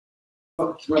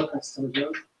WordPress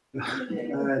Tunbridge.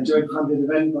 Joint funded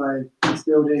event by this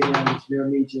building and Mirror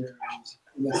Media and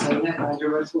ESAnet and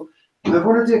Andrew Westall. I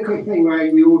want to do a quick thing where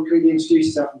you all quickly introduce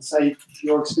yourself and say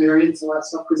your experience and all that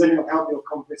stuff, because then it'll help your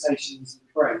conversations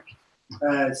break.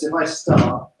 So if I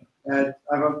start, I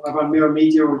run Mirror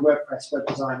Media or WordPress web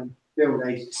design and build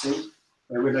agency.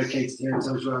 We're located here in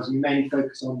Tunbridge Wells. We mainly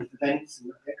focus on events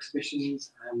and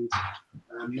exhibitions and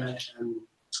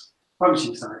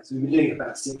publishing sites. We've been doing it for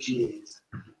about 6 years.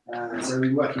 So we've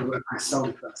been working with WordPress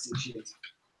solely for about 6 years.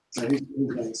 So who's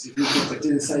next? If we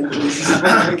do the same,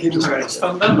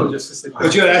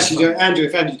 Andrew,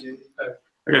 if Andrew do.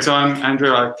 Okay, so I'm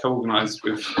Andrew. I co-organised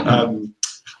with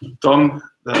Dom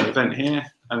the event here,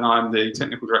 and I'm the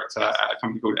technical director at a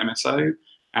company called MSO.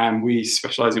 And we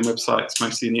specialise in websites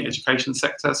mostly in the education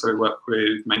sector. So we work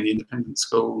with mainly independent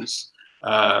schools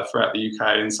throughout the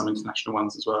UK and some international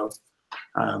ones as well.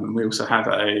 And we also have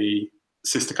a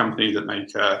sister company that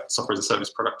make software as a service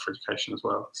product for education as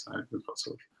well. So we've got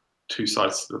sort of two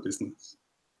sides to the business.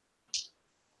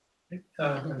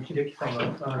 I'm Hideki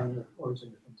Tama. I'm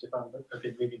originally from Japan, but I've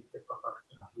been living here for about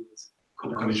 20 years.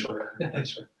 Sure.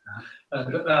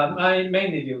 I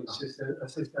mainly use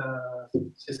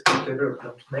system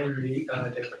development, mainly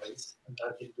database, and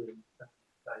I've been doing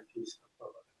IT stuff for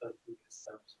about 30 years.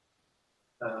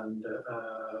 And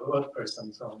WordPress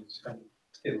and so on is kind of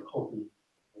still hobby.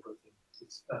 Everything.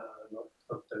 It's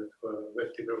not the web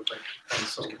development and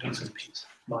so on.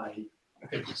 My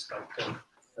favorite stuff.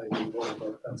 I do all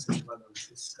about system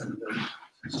analysis and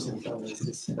system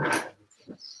analysis.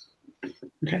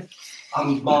 Okay.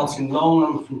 I'm Martin Long.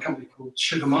 I'm from a company called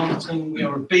Sugar Marketing. We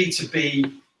are a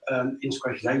B2B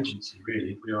integrated agency,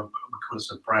 really. We call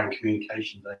us a brand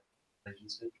communications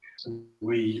agency. So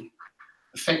we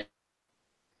effectively,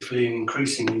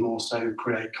 increasingly more so,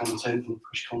 create content and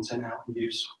push content out and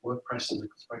use WordPress as a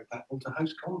great platform to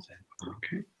host content.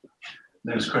 Okay.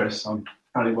 My name's Chris. I'm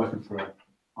currently working for an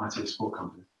IT support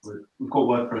company. We've got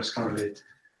WordPress currently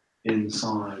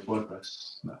inside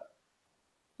WordPress.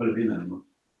 But it'll be there anymore.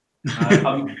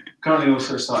 I'm currently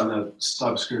also starting a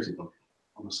cybersecurity blog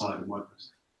on the side of WordPress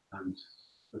and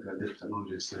looking at different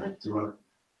technologies to run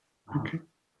it. Okay.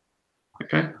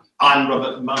 Okay. I'm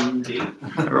Robert Mundy.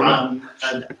 I'm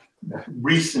a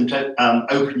recent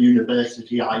Open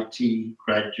University IT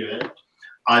graduate.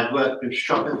 I've worked with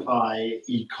Shopify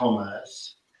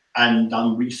e-commerce and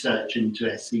done research into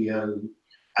SEO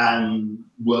and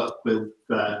work with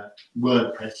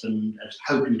WordPress and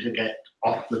hoping to get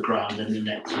off the ground in the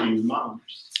next few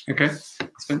months. Okay,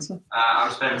 Spencer?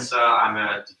 I'm Spencer. I'm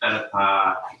a developer,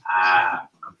 I'm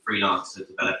a freelancer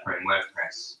developer in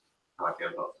WordPress. So I do a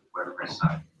lot of WordPress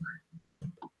stuff.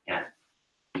 Yeah.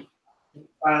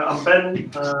 I'm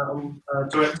Ben. I'm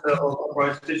director of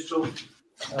Uprise Digital.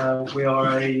 We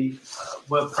are a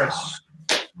WordPress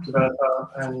developer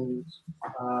and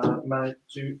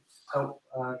help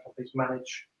companies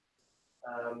manage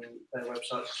their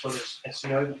websites as well as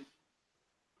SEO.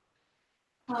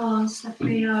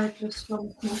 Stephanie, I just run a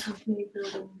small company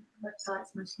building websites,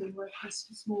 mostly WordPress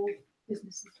for small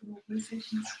businesses and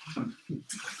organisations.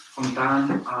 I'm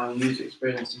Dan. I'm user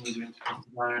experience and user interface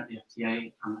designer at the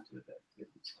FTA, and I do a bit of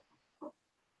business stuff.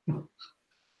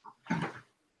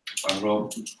 I'm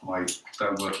Rob. I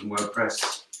don't work in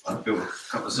WordPress. I've built a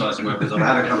couple of sites in WordPress. I've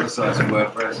had a couple of sites in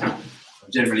WordPress. I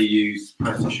generally use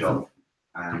PrestaShop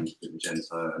and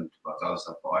Magento and other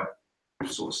stuff, but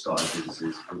I've sort of started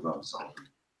businesses with other software.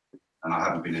 And I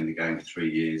haven't been in the game for 3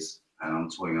 years, and I'm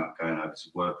toying up going over to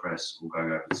WordPress or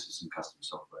going over to some custom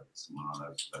software that someone I know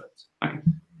has developed. Okay.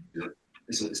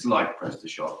 It's like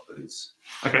PrestaShop, but it's...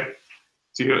 Okay.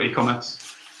 So you've got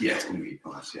e-commerce? Yeah, it's going to be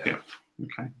e-commerce, yeah.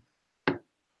 Okay.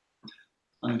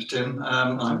 My name's Tim.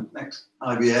 I'm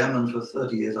ex-IBM, and for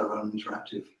 30 years I run an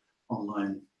interactive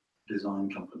online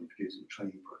design company producing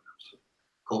training programs for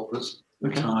corporates.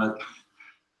 Okay. Retired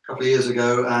a couple of years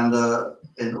ago, and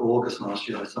in August last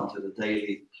year I started a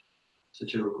daily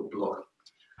satirical blog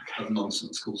of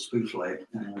nonsense called Spooflay,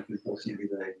 and I've been posting every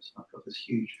day. So I've got this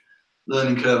huge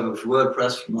learning curve of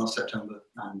WordPress from last September,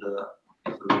 and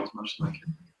I've learned as much as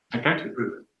I can to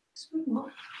improve it.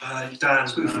 Dan,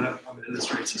 I'm an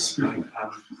illustrator.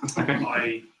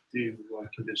 I do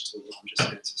work in digital. I'm just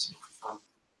here to sort of fun,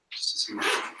 just to see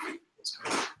what's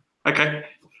going on. Okay.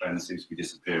 My friend seems to be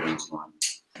disappearing online.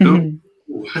 Cool.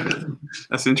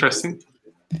 That's interesting.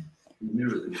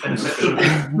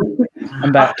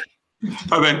 I'm back.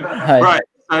 Hi, Ben. Hi. Right,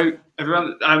 so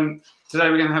everyone, today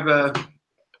we're going to have a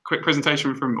quick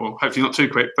presentation from, or hopefully not too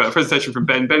quick, but a presentation from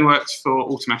Ben. Ben works for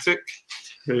Automattic,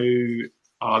 who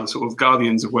are the sort of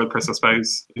guardians of WordPress, I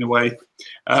suppose, in a way.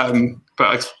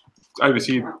 But over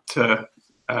to you to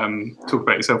talk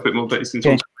about yourself a bit more, but you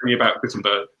can talk to me about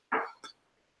Gutenberg.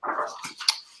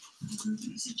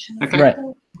 Okay. Right.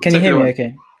 Can you hear me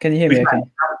okay? Can you hear me okay?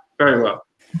 Very well.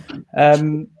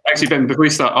 Actually, Ben, before we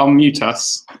start, I'll mute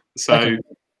us. So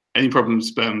any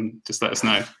problems, just let us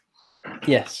know.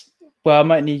 Yes. Well, I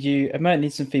might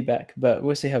need some feedback, but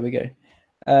we'll see how we go.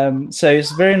 So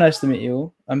it's very nice to meet you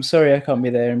all. I'm sorry I can't be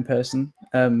there in person.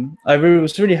 I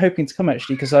was really hoping to come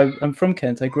actually because I'm from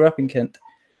Kent. I grew up in Kent,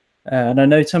 and I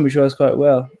know Tunbridge Wells quite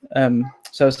well.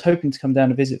 So I was hoping to come down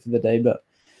and visit for the day, but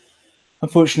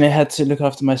unfortunately I had to look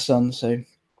after my son. So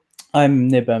I'm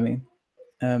near Birmingham.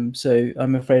 So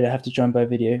I'm afraid I have to join by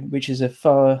video, which is a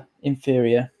far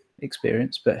inferior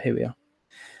experience, but here we are.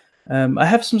 I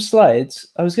have some slides.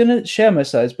 I was going to share my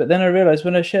slides, but then I realized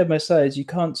when I shared my slides, you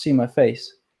can't see my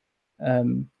face.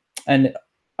 And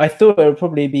I thought it would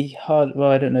probably be hard.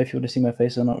 Well, I don't know if you want to see my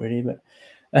face or not really, but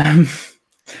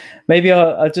maybe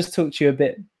I'll just talk to you a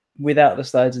bit without the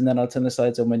slides, and then I'll turn the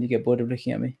slides on when you get bored of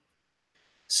looking at me.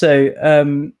 So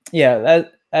yeah,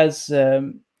 as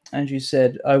Andrew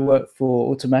said, I work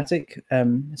for Automattic.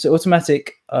 So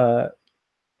Automattic,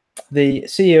 the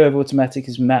CEO of Automattic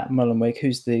is Matt Mullenweg,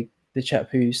 who's the chap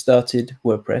who started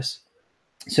WordPress.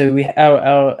 So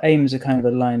our aims are kind of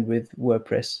aligned with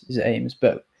WordPress' aims,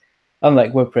 but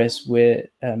unlike WordPress,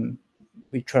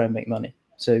 we try and make money.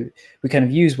 So we kind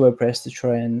of use WordPress to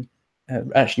try and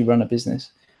actually run a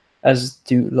business, as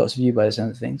do lots of you by the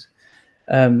sound of things.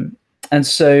 And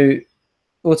so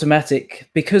Automattic,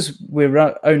 because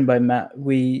we're owned by Matt,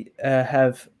 we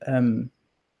have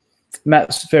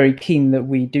Matt's very keen that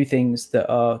we do things that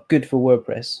are good for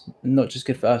WordPress, not just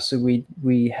good for us. So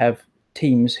we have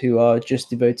teams who are just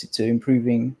devoted to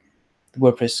improving the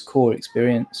WordPress core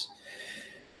experience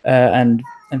and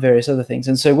various other things.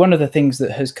 And so one of the things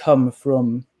that has come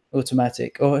from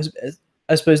Automattic, or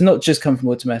I suppose not just come from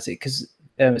Automattic, because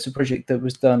it's a project that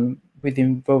was done with the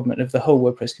involvement of the whole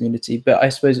WordPress community, but I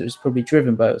suppose it was probably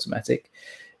driven by Automattic,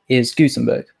 is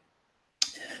Gutenberg.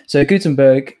 So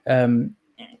Gutenberg,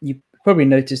 you probably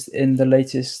noticed in the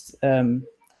latest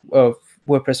WordPress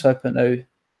 5.0,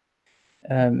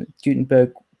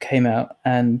 Gutenberg came out,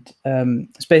 and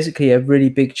it's basically a really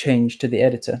big change to the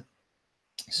editor.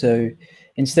 So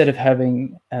instead of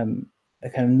having a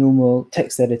kind of normal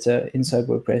text editor inside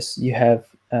WordPress, you have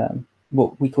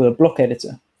what we call a block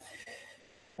editor.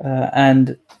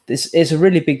 And this is a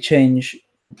really big change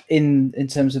in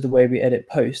terms of the way we edit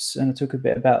posts, and I'll talk a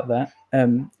bit about that.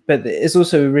 But it's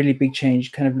also a really big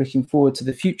change kind of looking forward to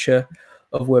the future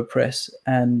of WordPress,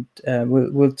 and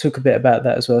we'll talk a bit about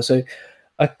that as well. So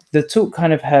the talk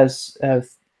kind of has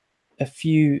a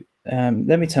few,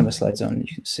 let me turn my slides on,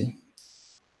 you can see.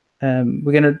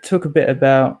 We're going to talk a bit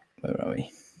about, where are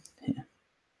we? Here.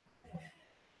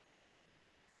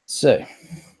 So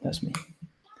that's me.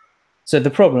 So the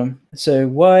problem, so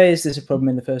why is this a problem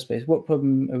in the first place? What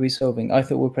problem are we solving? I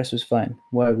thought WordPress was fine.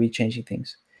 Why are we changing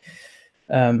things?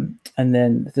 And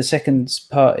then the second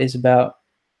part is about,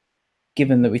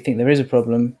 given that we think there is a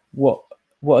problem, what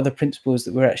are the principles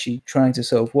that we're actually trying to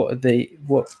solve? What are the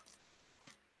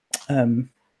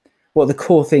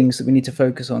core things that we need to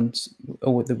focus on,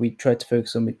 or that we tried to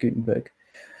focus on with Gutenberg?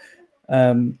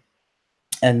 And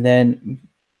then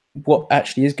what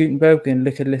actually is Gutenberg? We're going to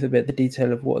look at a little bit at the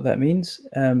detail of what that means,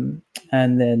 and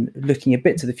then looking a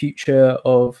bit to the future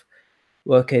of,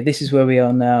 well, okay, this is where we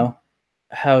are now.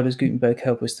 How does Gutenberg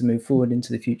help us to move forward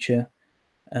into the future,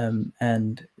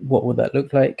 and what will that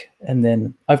look like? And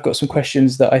then I've got some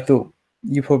questions that I thought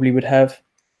you probably would have,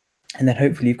 and then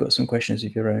hopefully you've got some questions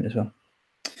of your own as well.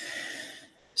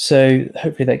 So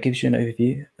hopefully that gives you an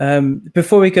overview.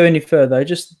 Before we go any further, I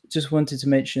just wanted to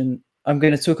mention I'm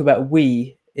going to talk about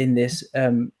we in this,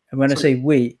 and when I say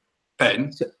we,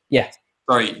 Ben. Yeah.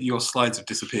 Sorry, your slides have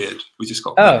disappeared. We just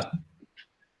got. Oh,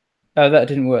 that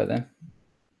didn't work then.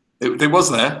 It was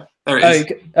there. There it is.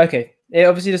 Okay. It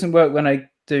obviously doesn't work when I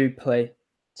do play,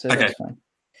 so that's fine.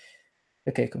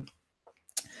 Okay, cool.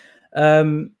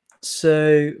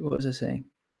 So what was I saying?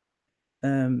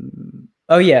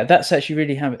 Oh yeah, that's actually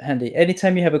really handy.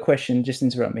 Anytime you have a question, just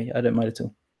interrupt me. I don't mind at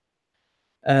all.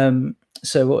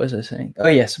 So what was I saying? Oh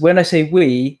yes, when I say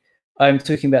we, I'm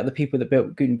talking about the people that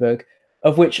built Gutenberg,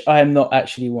 of which I am not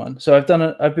actually one. So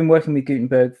I've been working with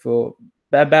Gutenberg for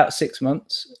about 6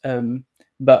 months,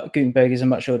 but Gutenberg is a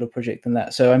much older project than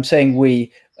that. So I'm saying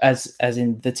we as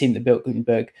in the team that built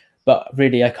Gutenberg, but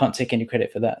really I can't take any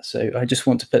credit for that. So I just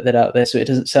want to put that out there so it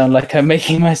doesn't sound like I'm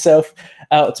making myself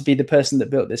out to be the person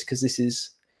that built this, because this is,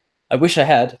 I wish I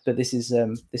had, but this is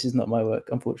not my work,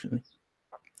 unfortunately.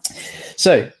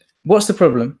 So what's the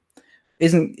problem?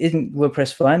 isn't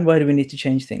WordPress fine? Why do we need to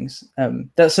change things?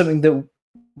 That's something that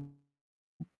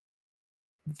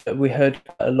we heard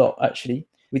a lot actually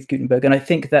with Gutenberg, and I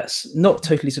think that's not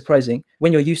totally surprising.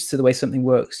 When you're used to the way something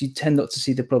works, you tend not to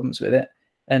see the problems with it.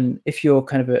 And if you're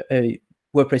kind of a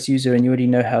WordPress user and you already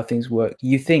know how things work,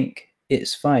 you think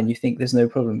it's fine. You think there's no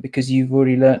problem because you've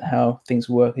already learned how things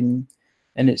work, and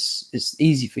it's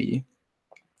easy for you.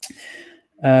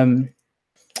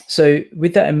 So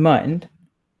with that in mind,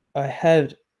 I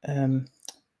had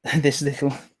this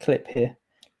little clip here.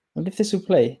 I wonder if this will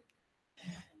play.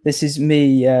 This is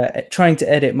me trying to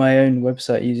edit my own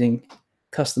website using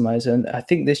Customizer, and I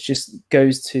think this just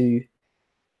goes to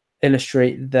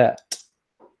illustrate that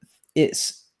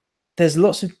there's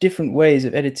lots of different ways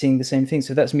of editing the same thing.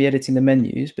 So that's me editing the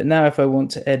menus, but now if I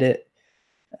want to edit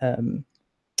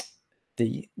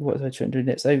what was I trying to do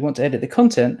next? I want to edit the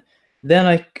content, then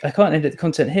I can't edit the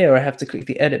content here. I have to click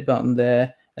the edit button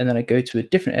there, and then I go to a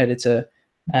different editor.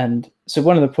 And so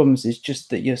one of the problems is just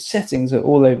that your settings are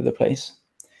all over the place.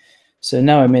 So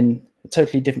now I'm in a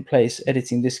totally different place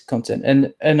editing this content.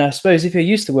 And I suppose if you're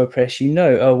used to WordPress, you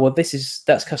know, oh, well, that's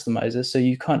Customizer, so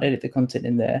you can't edit the content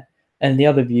in there. And the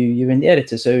other view, you're in the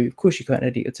editor, so of course you can't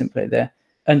edit your template there.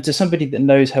 And to somebody that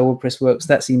knows how WordPress works,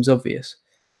 that seems obvious.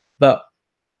 But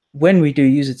when we do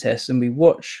user tests and we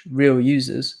watch real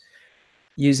users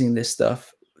using this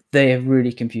stuff, they are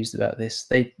really confused about this.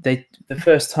 The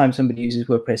first time somebody uses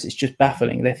WordPress, it's just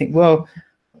baffling. They think, well,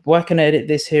 why can I edit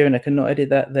this here and I cannot edit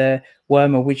that there? Why are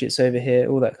my widgets over here?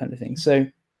 All that kind of thing. So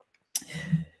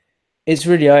it's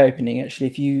really eye-opening, actually.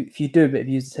 If you do a bit of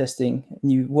user testing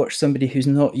and you watch somebody who's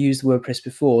not used WordPress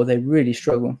before, they really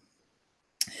struggle.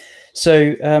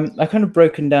 So I kind of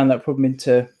broken down that problem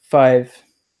into 5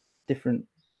 different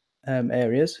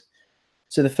areas.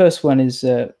 So the first one is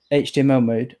HTML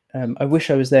mode. I wish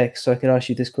I was there so I could ask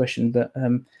you this question, but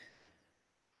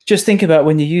just think about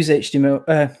when you use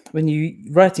HTML, when you're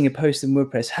writing a post in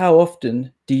WordPress, how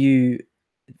often do you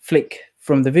flick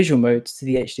from the visual mode to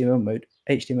the HTML mode?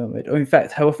 Or in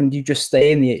fact, how often do you just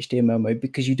stay in the HTML mode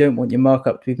because you don't want your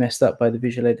markup to be messed up by the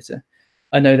visual editor?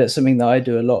 I know that's something that I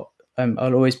do a lot.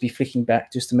 I'll always be flicking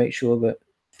back just to make sure that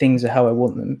things are how I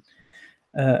want them.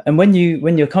 And when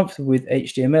you're comfortable with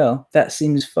HTML, that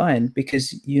seems fine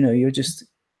because you're just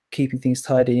keeping things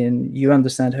tidy and you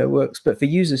understand how it works. But for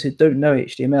users who don't know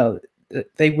HTML,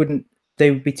 they would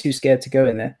be too scared to go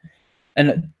in there.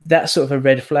 And that's sort of a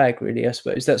red flag, really, I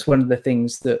suppose. That's one of the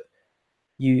things that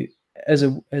you, as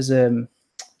a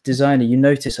designer, you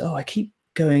notice, oh, I keep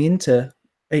going into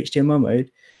HTML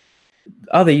mode.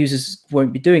 Other users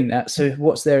won't be doing that. So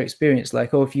what's their experience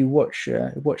like? Or if you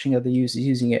watching other users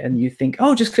using it and you think,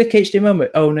 oh, just click HTML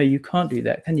mode. Oh, no, you can't do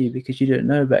that, can you? Because you don't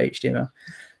know about HTML.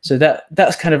 So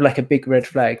that's kind of like a big red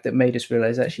flag that made us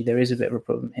realize actually there is a bit of a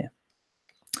problem here.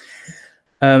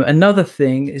 Another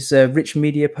thing is rich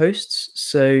media posts.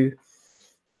 So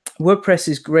WordPress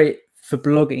is great for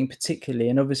blogging particularly,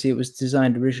 and obviously it was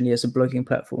designed originally as a blogging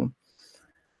platform.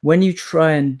 When you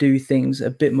try and do things a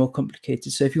bit more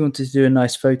complicated, so if you wanted to do a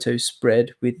nice photo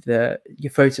spread with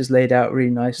your photos laid out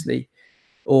really nicely,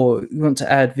 or you want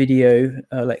to add video,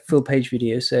 like full page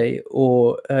video, say,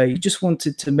 or you just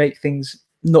wanted to make things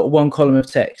not one column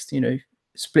of text,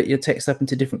 split your text up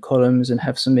into different columns and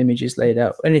have some images laid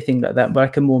out, anything like that, but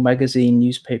like a more magazine,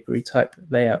 newspapery type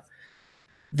layout.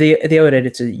 The old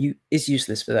editor is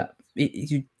useless for that.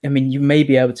 I mean, you may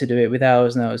be able to do it with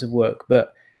hours and hours of work,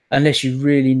 but unless you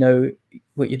really know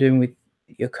what you're doing with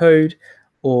your code,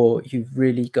 or you've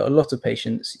really got a lot of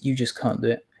patience, you just can't do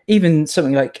it. Even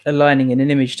something like aligning an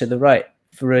image to the right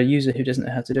for a user who doesn't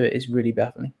know how to do it is really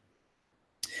baffling.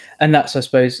 And that's, I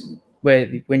suppose,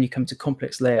 when you come to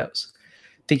complex layouts,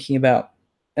 thinking about,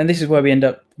 and this is where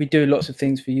we do lots of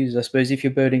things for users. I suppose if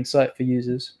you're building site for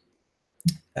users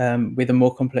with a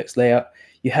more complex layout,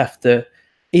 you have to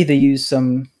either use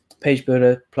some page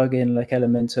builder plugin like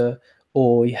Elementor,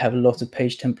 or you have a lot of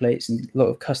page templates and a lot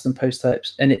of custom post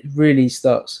types. And it really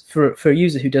starts, for a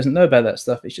user who doesn't know about that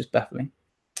stuff, it's just baffling.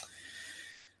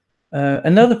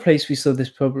 Another place we saw this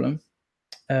problem,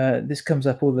 this comes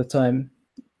up all the time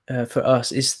for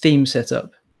us, is theme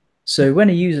setup. So when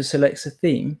a user selects a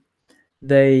theme,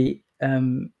 they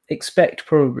expect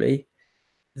probably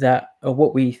that, or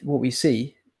what we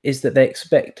see is that they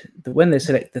expect that when they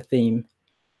select the theme,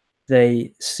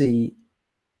 they see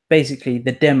basically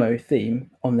the demo theme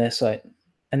on their site.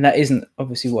 And that isn't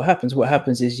obviously what happens. What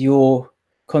happens is your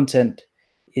content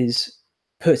is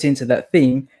put into that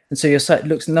theme, and so your site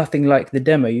looks nothing like the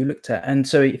demo you looked at. And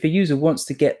so if a user wants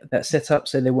to get that set up,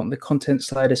 so they want the content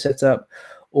slider set up,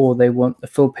 or they want a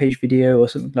full page video or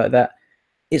something like that,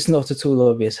 it's not at all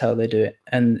obvious how they do it.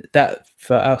 And that,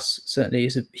 for us, certainly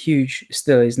is a huge,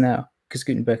 still is now, because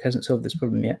Gutenberg hasn't solved this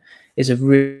problem yet, is a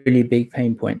really big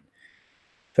pain point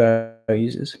for our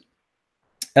users.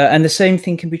 And the same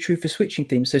thing can be true for switching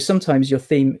themes. So sometimes your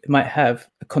theme might have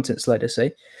a content slider,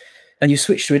 say, and you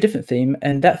switch to a different theme,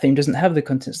 and that theme doesn't have the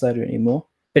content slider anymore,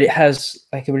 but it has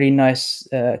like a really nice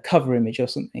cover image or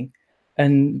something.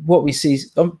 And what we see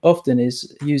often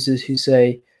is users who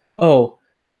say, oh,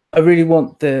 I really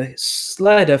want the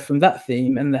slider from that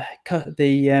theme and the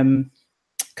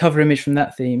cover image from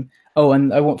that theme. Oh,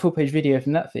 and I want full page video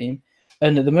from that theme.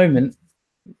 And at the moment,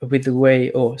 with the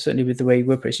way, or certainly with the way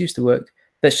WordPress used to work,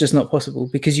 that's just not possible,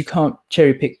 because you can't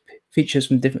cherry pick features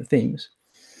from different themes.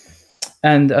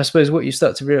 And I suppose what you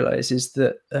start to realize is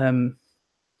that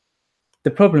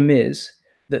the problem is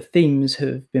that themes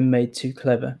have been made too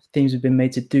clever. Themes have been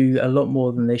made to do a lot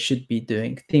more than they should be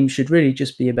doing. Themes should really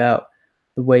just be about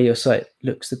the way your site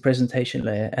looks, the presentation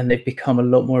layer, and they've become a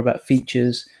lot more about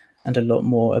features and a lot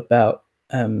more about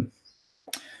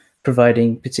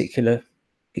providing particular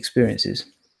experiences.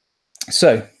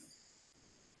 So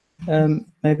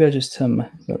maybe I'll just turn my,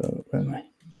 where am I?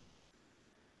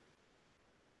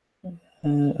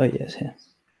 Oh yes, here.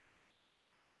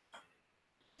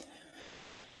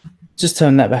 Just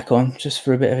turn that back on, just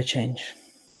for a bit of a change.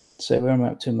 So where am I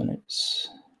up to in minutes?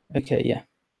 Okay, yeah.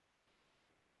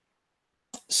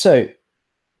 So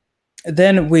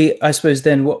then I suppose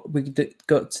then what we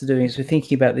got to doing is we're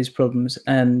thinking about these problems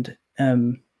and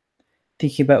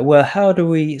thinking about, well, how do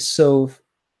we solve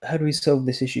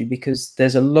this issue? Because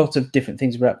there's a lot of different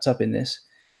things wrapped up in this.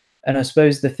 And I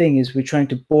suppose the thing is we're trying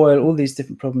to boil all these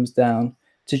different problems down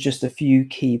to just a few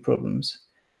key problems.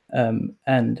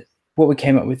 And what we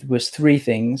came up with was 3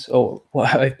 things, or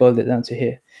what I've boiled it down to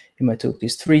here in my talk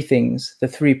is 3 things, the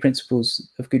 3 principles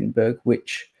of Gutenberg,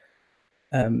 which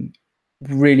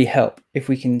really help if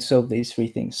we can solve these 3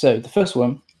 things. So the first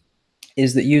one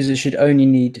is that users should only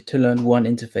need to learn one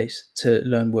interface to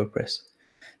learn WordPress.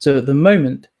 So at the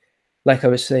moment, like I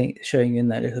was showing you in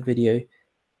that little video,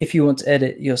 if you want to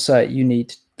edit your site, you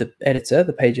need the editor,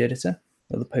 the page editor,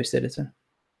 or the post editor,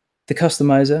 the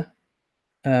customizer.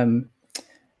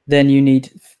 Then you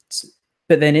need,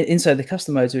 but then inside the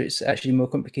customizer, it's actually more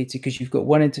complicated because you've got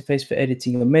one interface for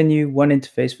editing your menu, one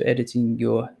interface for editing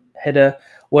your header,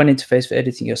 one interface for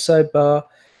editing your sidebar.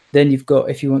 Then you've got,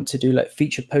 if you want to do like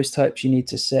feature post types, you need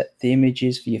to set the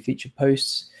images for your feature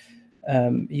posts.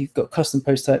 You've got custom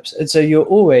post types. And so you're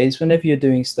always, whenever you're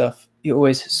doing stuff, you're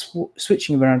always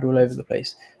switching around all over the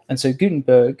place. And so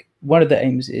Gutenberg, one of the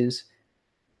aims is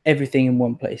everything in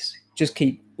one place. Just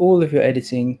keep all of your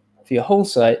editing for your whole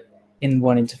site in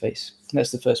one interface.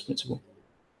 That's the first principle.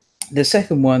 The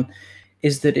second one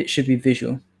is that it should be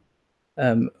visual,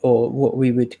 or what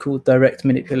we would call direct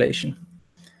manipulation.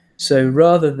 So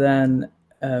rather than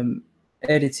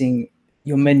editing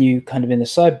your menu kind of in the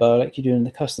sidebar like you do in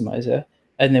the customizer,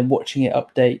 and then watching it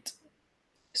update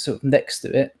sort of next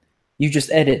to it, you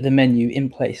just edit the menu in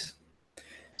place,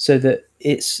 so that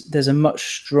there's a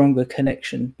much stronger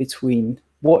connection between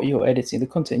what you're editing, the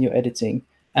content you're editing,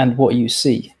 and what you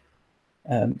see.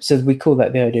 So we call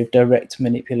that the idea of direct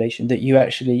manipulation, that you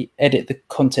actually edit the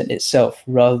content itself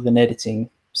rather than editing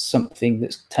something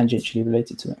that's tangentially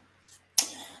related to it.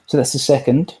 So that's the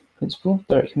second principle,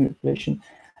 direct manipulation.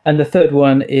 And the third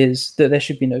one is that there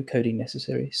should be no coding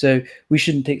necessary. So we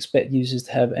shouldn't expect users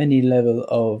to have any level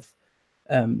of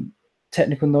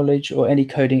technical knowledge or any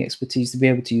coding expertise to be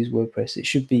able to use WordPress. It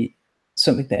should be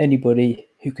something that anybody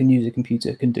who can use a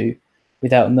computer can do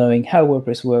without knowing how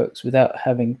WordPress works, without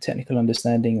having technical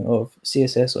understanding of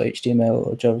CSS or HTML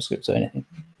or JavaScript or anything.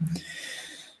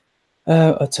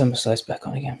 I'll turn my slides back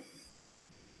on again.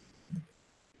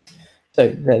 So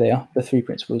there they are, the 3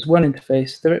 principles. One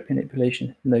interface, direct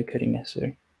manipulation, no coding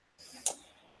necessary.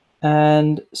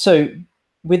 And so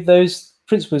with those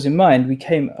principles in mind, we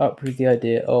came up with the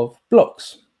idea of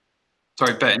blocks.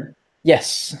 Sorry, Ben?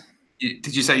 Yes.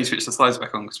 Did you say you switched the slides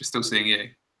back on because we're still seeing you?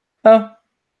 Oh,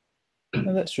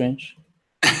 that's strange.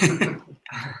 I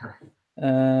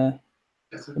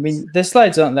mean, the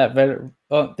slides aren't that very,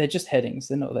 they're just headings.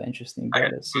 They're not that interesting, but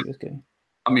okay. Let's see what's going on.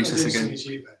 I'm interested again.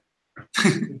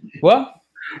 What?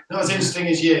 Not as interesting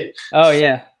as you. Oh,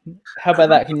 yeah. How about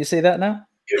that? Can you see that now?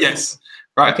 Yes.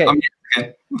 Right. Okay. I'm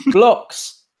again.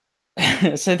 Blocks.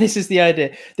 So this is the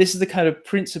idea. This is the kind of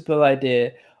principal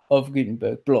idea of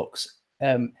Gutenberg, blocks.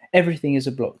 Everything is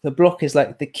a block. The block is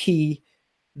like the key,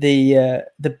 the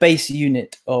base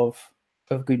unit of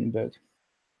Gutenberg.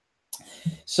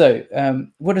 So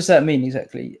what does that mean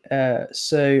exactly?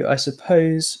 So I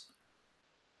suppose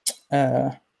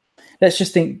let's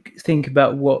just think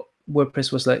about what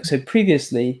WordPress was like. So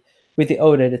previously, with the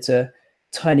old editor,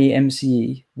 Tiny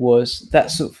MCE was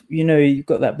that sort of, you know, you've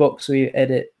got that box where you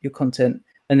edit your content,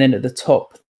 and then at the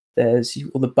top there's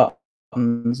all the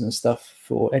buttons and stuff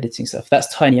for editing stuff.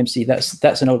 That's Tiny MCE.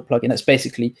 That's an old plugin. That's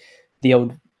basically the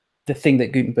thing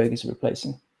that Gutenberg is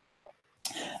replacing,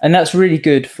 and that's really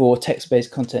good for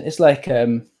text-based content. It's like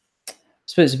I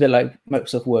suppose it's a bit like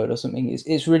Microsoft Word or something.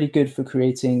 It's really good for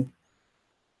creating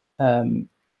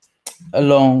a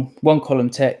long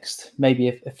one-column text, maybe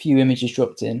a few images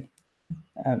dropped in.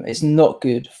 It's not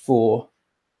good for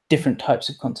different types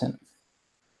of content.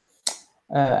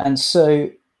 And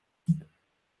so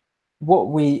what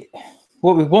we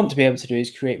want to be able to do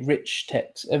is create rich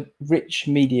text, rich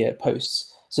media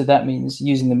posts. So that means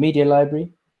using the media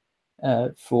library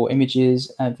for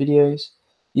images and videos,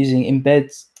 using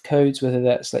embed codes, whether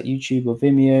that's like YouTube or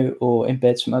Vimeo or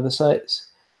embeds from other sites.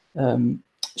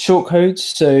 Short codes,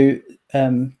 so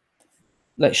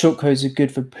like short codes are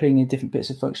good for putting in different bits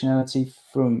of functionality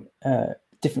from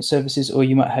different services, or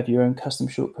you might have your own custom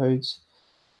short codes.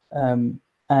 And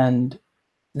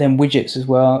then widgets as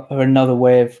well are another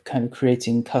way of kind of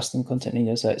creating custom content in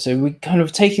your site. So we're kind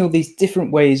of taking all these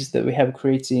different ways that we have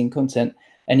creating content,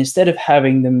 and instead of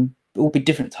having them all be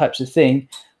different types of thing,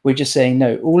 we're just saying,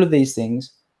 no, all of these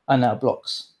things are now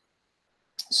blocks.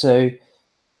 So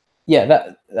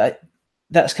yeah,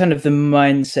 that's kind of the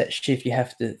mindset shift you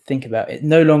have to think about. It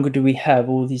no longer do we have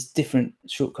all these different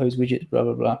shortcodes, widgets, blah,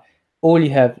 blah, blah. All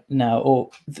you have now, or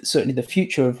certainly the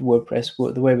future of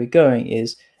WordPress, the way we're going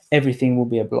is everything will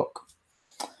be a block.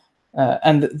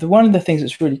 And one of the things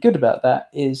that's really good about that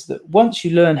is that once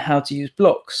you learn how to use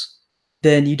blocks,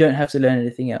 then you don't have to learn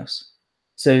anything else.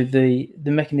 So the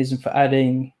mechanism for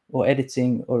adding or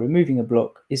editing or removing a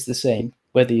block is the same,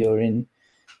 whether you're in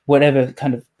whatever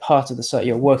kind of part of the site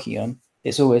you're working on.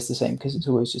 It's always the same because it's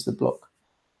always just a block.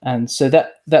 And so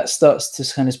that starts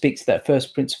to kind of speak to that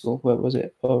first principle, what was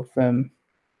it, of one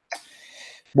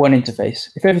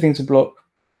interface. If everything's a block,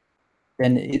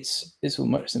 then it's all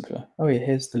much simpler. Oh yeah,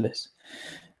 here's the list.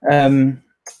 The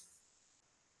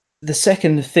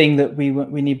second thing that we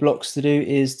need blocks to do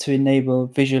is to enable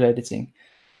visual editing.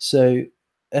 So,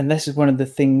 and this is one of the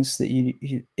things that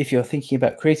you if you're thinking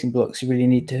about creating blocks, you really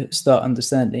need to start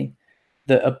understanding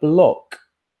that a block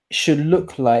should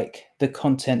look like the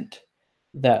content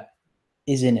that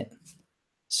is in it.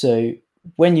 So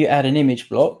when you add an image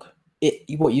block,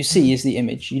 what you see is the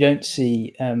image. You don't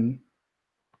see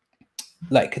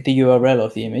like the URL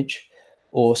of the image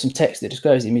or some text that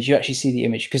describes the image. You actually see the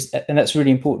image, and that's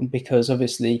really important because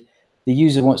obviously the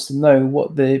user wants to know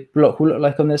what the block will look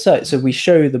like on their site. So we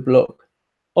show the block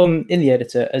in the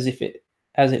editor as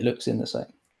it looks in the site.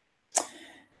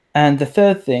 And the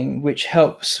third thing, which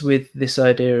helps with this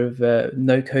idea of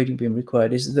no coding being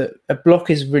required, is that a block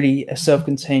is really a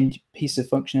self-contained piece of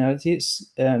functionality.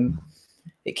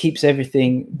 It keeps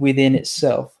everything within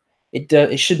itself.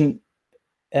 It shouldn't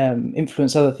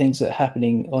influence other things that are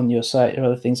happening on your site or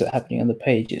other things that are happening on the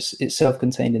page. It's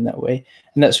self-contained in that way,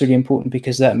 and that's really important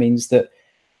because that means that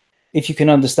if you can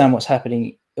understand what's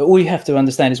happening, all you have to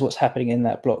understand is what's happening in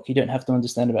that block. You don't have to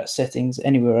understand about settings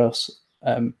anywhere else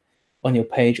on your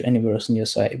page or anywhere else on your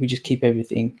site. We just keep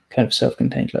everything kind of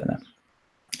self-contained like that.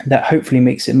 That hopefully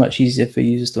makes it much easier for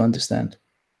users to understand.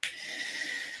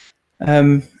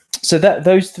 So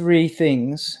those three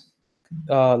things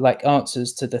are like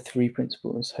answers to the three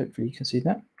principles. Hopefully you can see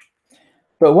that.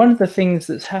 But one of the things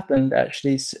that's happened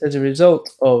actually as a result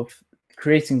of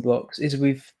creating blocks is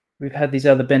we've had these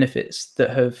other benefits that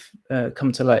have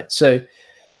come to light. So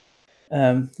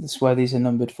that's why these are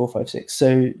numbered 4, 5, 6.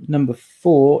 So number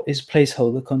 4 is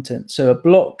placeholder content. So a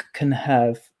block can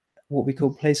have what we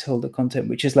call placeholder content,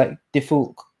 which is like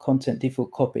default content,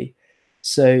 default copy.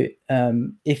 So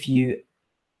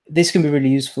this can be really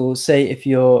useful. Say if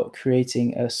you're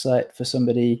creating a site for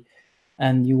somebody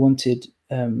and you wanted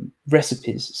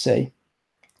recipes, say,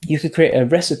 you could create a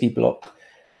recipe block,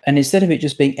 and instead of it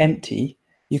just being empty,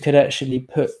 you could actually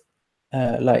put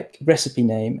like recipe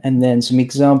name and then some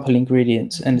example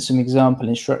ingredients and some example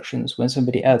instructions when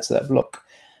somebody adds that block.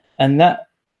 And that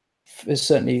is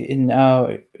certainly in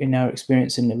our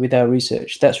experience and with our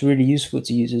research, that's really useful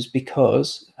to users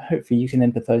because hopefully you can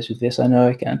empathize with this. I know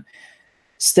I can.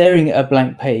 Staring at a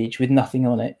blank page with nothing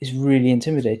on it is really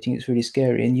intimidating. It's really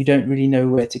scary, and you don't really know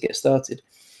where to get started.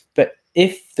 But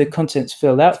if the content's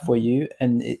filled out for you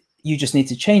and you just need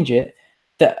to change it,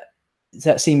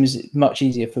 that seems much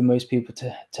easier for most people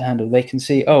to handle. They can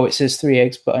see, oh, it says 3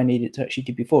 eggs, but I need it to actually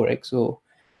be 4 eggs, or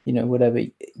whatever.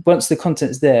 Once the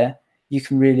content's there, you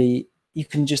can really you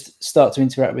can just start to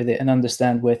interact with it and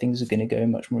understand where things are going to go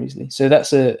much more easily. So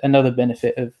that's another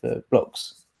benefit of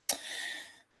blocks.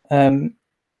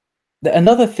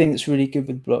 Another thing that's really good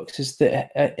with blocks is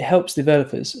that it helps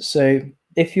developers. So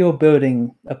if you're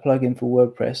building a plugin for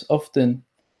WordPress, often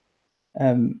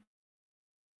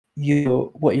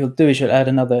what you'll do is you'll add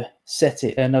another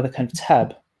kind of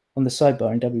tab on the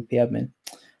sidebar in WP Admin.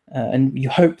 And you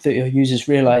hope that your users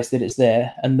realize that it's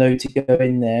there and know to go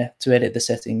in there to edit the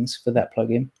settings for that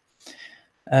plugin.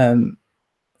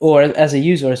 Or as a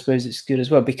user, I suppose it's good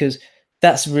as well, because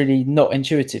that's really not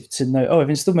intuitive to know, oh, I've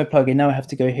installed my plugin, now I have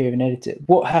to go here and edit it.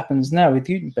 What happens now with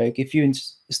Gutenberg, if you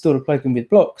install a plugin with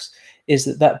blocks, is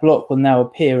that block will now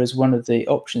appear as one of the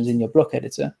options in your block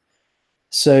editor.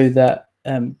 So that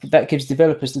that gives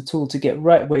developers the tool to get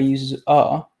right where users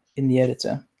are in the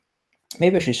editor.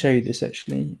 Maybe I should show you this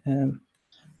actually. I've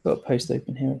got a post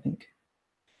open here, I think.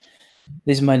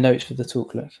 These are my notes for the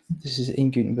talk. Look, this is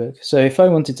in Gutenberg. So if I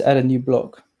wanted to add a new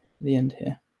block at the end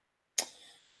here,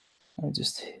 I'll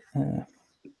just.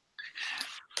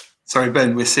 Sorry,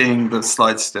 Ben, we're seeing the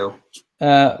slides still.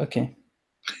 Okay.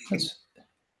 That's,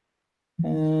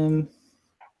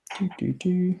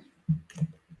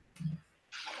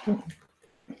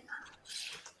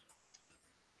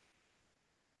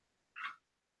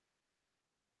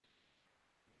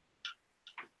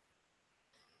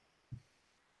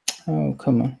 Oh,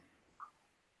 come on.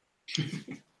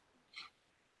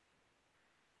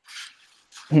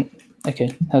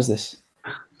 Okay, how's this?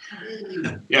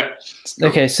 Yeah.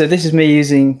 Okay, so this is me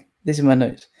using, this is my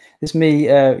notes. This is me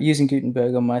using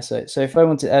Gutenberg on my site. So if I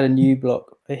want to add a new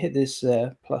block, I hit this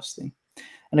plus thing,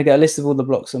 and I get a list of all the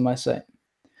blocks on my site.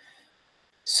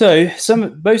 So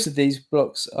most of these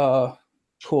blocks are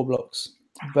core blocks,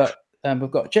 but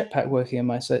we've got Jetpack working on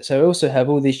my site. So I also have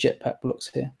all these Jetpack blocks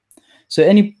here. So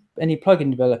any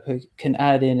plugin developer can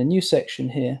add in a new section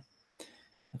here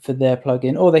for their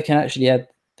plugin, or they can actually add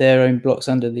their own blocks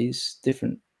under these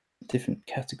different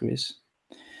categories.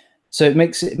 So it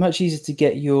makes it much easier to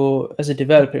get as a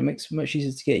developer, it makes it much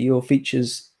easier to get your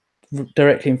features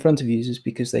directly in front of users,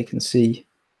 because they can see,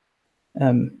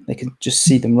 they can just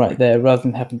see them right there rather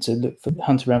than having to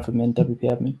hunt around for them in WP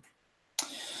Admin.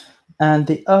 And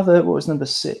the other, what was number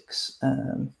 6?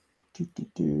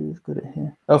 Got it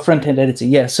here. Oh, front-end editing.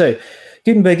 Yeah, so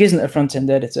Gutenberg isn't a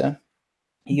front-end editor.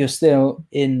 You're still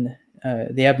in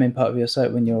the admin part of your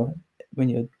site when you're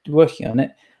working on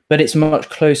it, but it's much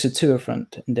closer to a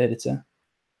front-end editor.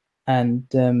 And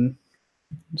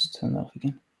let's turn that off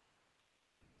again.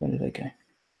 Where did I go?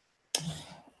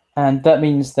 And that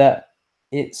means that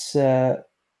it's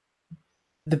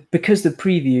because the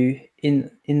preview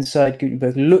inside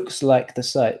Gutenberg looks like the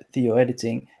site that you're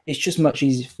editing. It's just much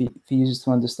easier for users to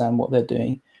understand what they're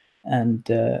doing, and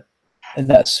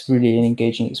that's really an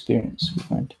engaging experience, we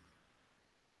find.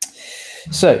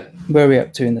 So where are we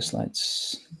up to in the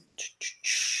slides?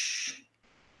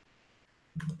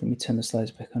 Let me turn the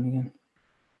slides back on again.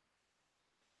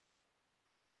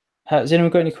 Has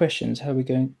anyone got any questions? How are we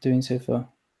doing so far?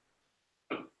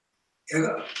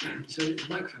 Yeah, so the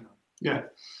microphone on. Yeah.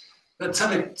 Got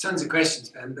tons of questions,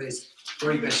 Ben, but it's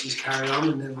probably best you just carry on,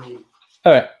 and then we.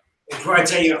 All right. Before I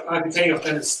tell you, I can tell you I've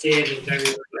done a steer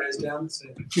that goes down. So.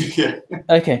 Yeah.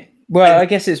 Okay. Well, I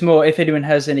guess it's more if anyone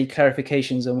has any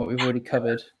clarifications on what we've already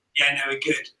covered. Yeah, no, we're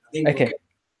good. I think okay. We're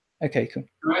good. Okay. Cool.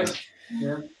 Right.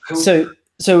 Yeah. Cool.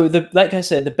 So like I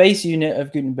said, the base unit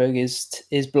of Gutenberg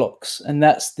is blocks, and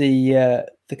that's the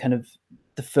kind of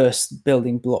the first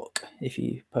building block, if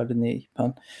you pardon the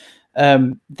pun.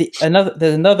 There's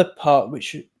another part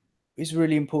which is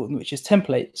really important, which is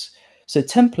templates. So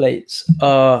templates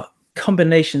are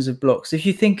combinations of blocks. If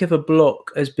you think of a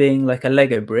block as being like a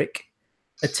Lego brick,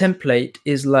 a template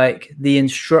is like the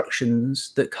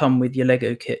instructions that come with your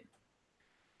Lego kit.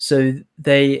 So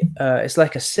it's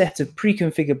like a set of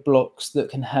pre-configured blocks that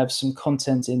can have some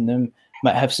content in them,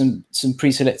 might have some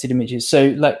pre-selected images. So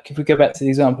like if we go back to the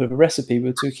example of a recipe we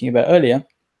were talking about earlier,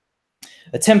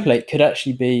 a template could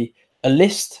actually be a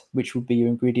list, which would be your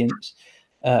ingredients,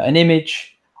 an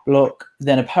image block,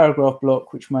 then a paragraph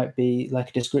block, which might be like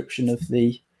a description of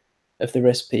the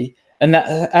recipe. And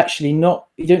that actually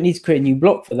you don't need to create a new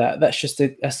block for that. That's just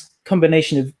a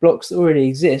combination of blocks that already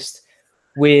exist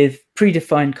with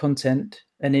predefined content,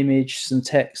 an image, some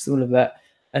text, all of that.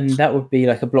 And that would be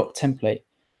like a block template.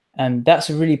 And that's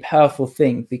a really powerful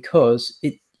thing, because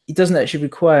it doesn't actually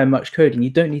require much coding.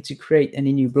 You don't need to create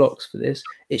any new blocks for this.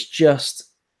 It's just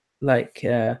like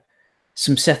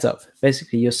some setup.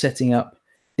 Basically, you're setting up,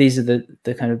 these are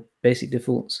the kind of basic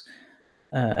defaults.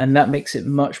 And that makes it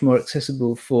much more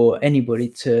accessible for anybody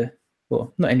to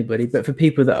well, not anybody, but for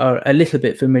people that are a little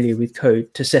bit familiar with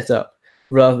code to set up,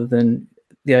 rather than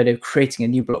the idea of creating a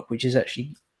new block, which is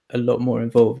actually a lot more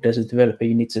involved. As a developer,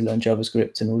 you need to learn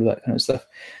JavaScript and all of that kind of stuff.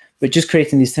 But just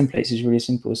creating these templates is really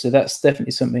simple. So that's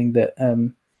definitely something that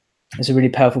is a really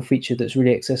powerful feature that's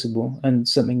really accessible, and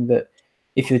something that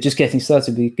if you're just getting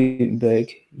started with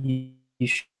Gutenberg, you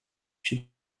should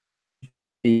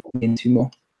be into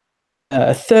more.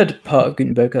 A third part of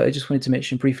Gutenberg I just wanted to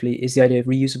mention briefly is the idea of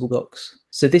reusable blocks.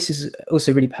 So this is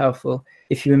also really powerful.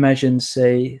 If you imagine,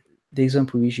 say, the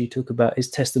example we usually talk about is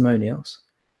testimonials.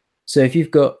 So if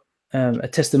you've got a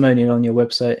testimonial on your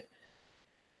website,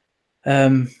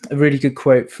 a really good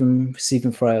quote from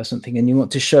Stephen Fry or something, and you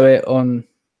want to show it on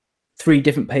 3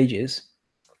 different pages,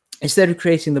 instead of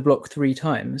creating the block 3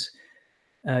 times,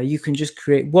 you can just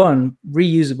create one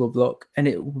reusable block, and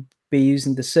it will be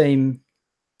using the same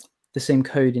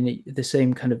code in the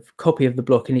same kind of copy of the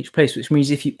block in each place, which means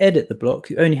if you edit the block,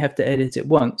 you only have to edit it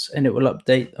once, and it will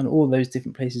update on all those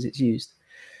different places it's used.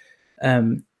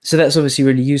 So that's obviously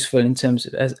really useful in terms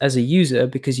of as a user,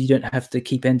 because you don't have to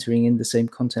keep entering in the same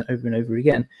content over and over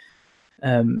again.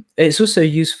 It's also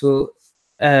useful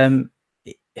in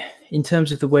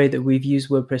terms of the way that we've used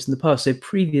WordPress in the past. So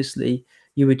previously,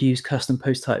 you would use custom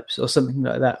post types or something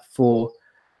like that for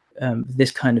this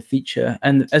kind of feature,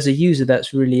 and as a user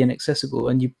that's really inaccessible,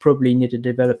 and you probably need a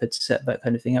developer to set that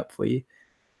kind of thing up for you,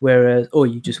 whereas, or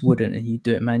you just wouldn't and you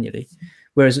do it manually,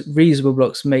 whereas reusable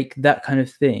blocks make that kind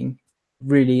of thing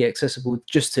really accessible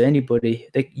just to anybody.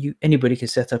 Anybody can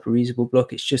set up a reusable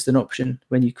block. It's just an option.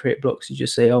 When you create blocks, you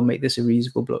just say, I'll make this a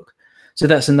reusable block. So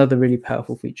that's another really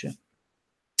powerful feature.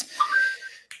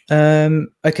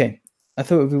 Okay, I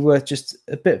thought it would be worth just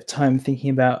a bit of time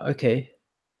thinking about, okay,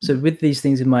 so with these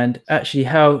things in mind, actually,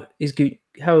 how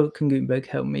can Gutenberg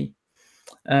help me?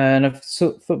 And I've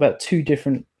thought about 2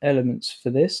 different elements for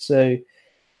this. So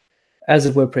as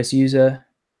a WordPress user,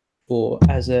 or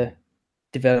as a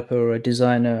developer or a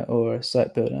designer or a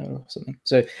site builder or something.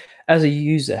 So as a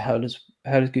user, how does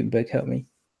Gutenberg help me?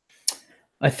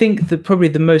 I think that probably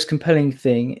the most compelling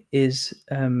thing is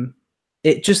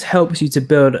it just helps you to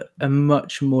build a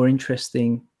much more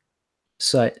interesting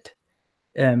site.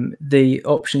 The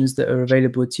options that are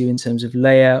available to you in terms of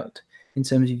layout, in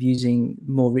terms of using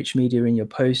more rich media in your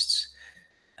posts,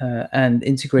 and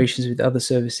integrations with other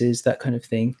services, that kind of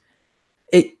thing.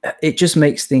 It just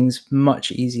makes things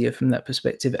much easier from that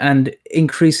perspective, and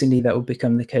increasingly that will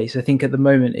become the case. I think at the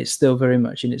moment it's still very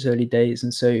much in its early days,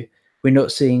 and so we're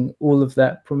not seeing all of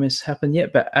that promise happen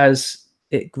yet. But as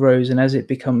it grows and as it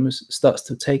starts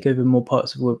to take over more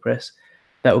parts of WordPress,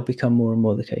 that will become more and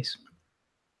more the case.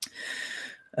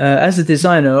 As a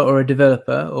designer or a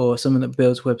developer or someone that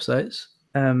builds websites,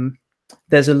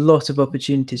 there's a lot of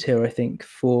opportunities here, I think,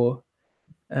 for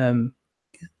the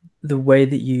way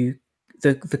that you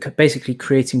basically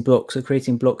creating blocks or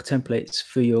creating block templates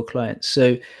for your clients.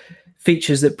 So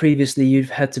features that previously you've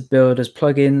had to build as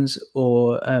plugins,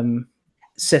 or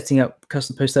setting up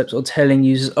custom post types, or telling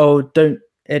users, oh, don't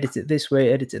edit it this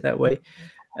way, edit it that way.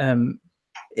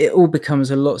 It all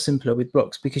becomes a lot simpler with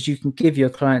blocks, because you can give your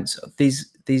clients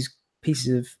these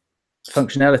pieces of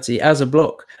functionality as a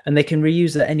block, and they can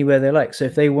reuse that anywhere they like. So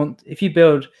if you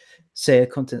build, say, a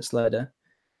content slider,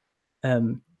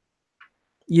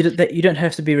 you don't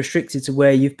have to be restricted to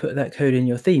where you've put that code in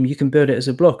your theme. You can build it as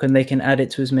a block, and they can add it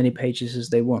to as many pages as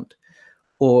they want.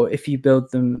 Or if you build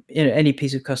them, any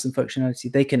piece of custom functionality,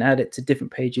 they can add it to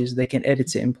different pages. They can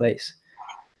edit it in place.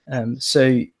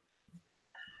 So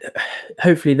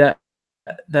hopefully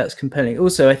that's compelling.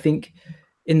 Also, I think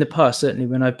in the past, certainly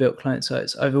when I've built client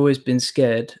sites, I've always been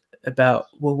scared about,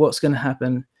 well, what's going to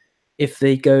happen if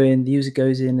the user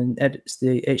goes in and edits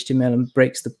the HTML and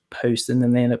breaks the post, and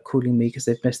then they end up calling me because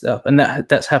they've messed it up. And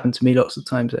that's happened to me lots of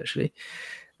times, actually.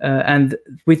 And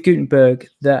with Gutenberg,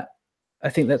 I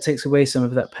think that takes away some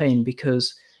of that pain,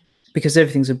 because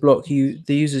everything's a block. The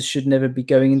users should never be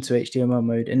going into HTML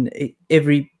mode, and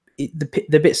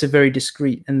the bits are very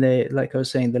discrete, and like I was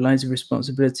saying, the lines of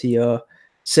responsibility are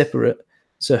separate.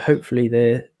 So hopefully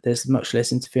there's much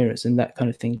less interference, and that kind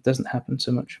of thing doesn't happen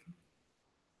so much.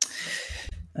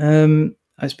 I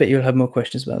expect you'll have more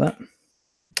questions about that.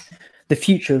 The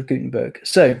future of Gutenberg.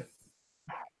 So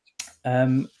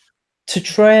to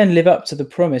try and live up to the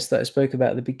promise that I spoke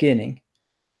about at the beginning,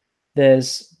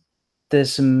 there's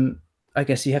some, I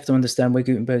guess you have to understand where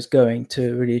Gutenberg's going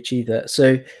to really achieve that.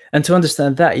 So, and to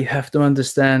understand that, you have to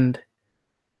understand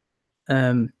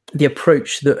the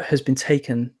approach that has been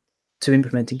taken to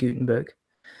implementing Gutenberg.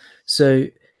 So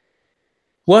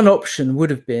one option would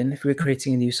have been, if we were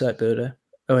creating a new site builder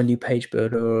or a new page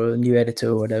builder or a new editor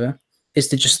or whatever, is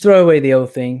to just throw away the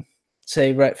old thing,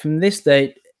 say, right, from this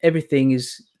date,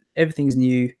 everything's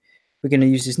new. We're going to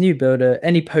use this new builder.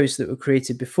 Any posts that were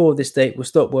created before this date will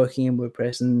stop working in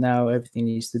WordPress, and now everything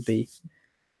needs to be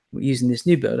using this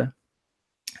new builder.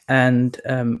 And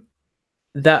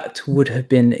that would have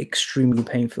been extremely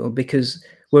painful because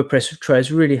WordPress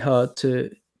tries really hard to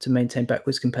maintain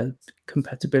backwards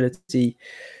compatibility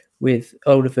with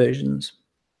older versions.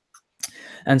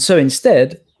 And so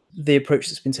instead, the approach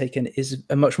that's been taken is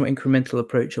a much more incremental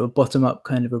approach, or a bottom-up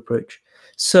kind of approach.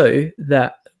 So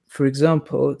that, for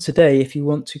example, today, if you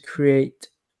want to create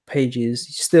pages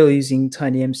still using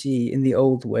TinyMCE in the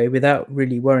old way without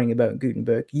really worrying about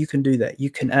Gutenberg, you can do that. You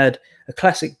can add a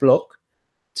classic block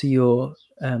to your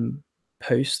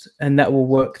post, and that will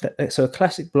work. So a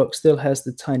classic block still has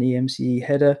the TinyMCE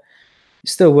header. It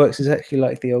still works exactly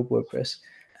like the old WordPress,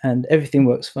 and everything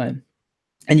works fine.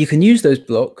 And you can use those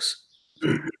blocks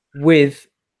with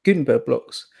Gutenberg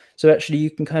blocks. So actually, you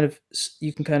can kind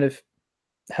of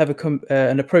have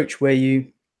an approach where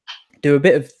you do a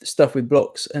bit of stuff with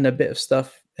blocks and a bit of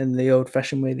stuff in the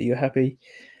old-fashioned way that you're happy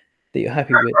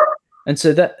with. And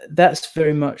so that's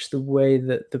very much the way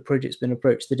that the project's been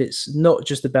approached. That it's not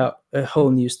just about a whole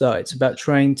new start. It's about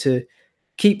trying to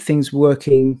keep things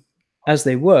working as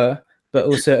they were, but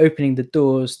also opening the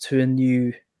doors to a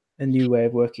new way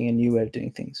of working, a new way of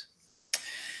doing things.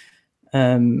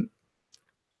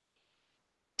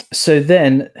 So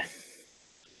then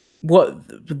what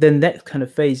the next kind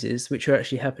of phases, which are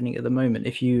actually happening at the moment,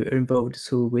 if you are involved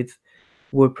at all with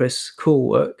WordPress core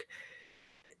work,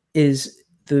 is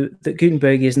that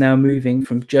Gutenberg is now moving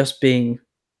from just being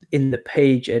in the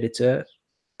page editor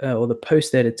or the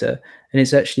post editor, and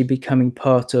it's actually becoming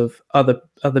part of other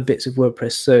bits of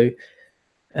WordPress. So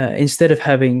instead of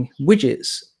having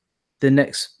widgets, the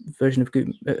next version of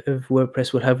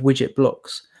WordPress will have widget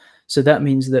blocks. So that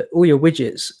means that all your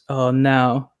widgets are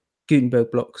now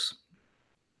Gutenberg blocks.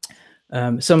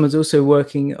 Someone's also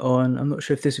working on, I'm not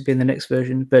sure if this will be in the next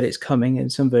version, but it's coming in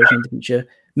some version in the future,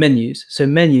 menus. So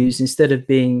menus, instead of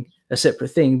being a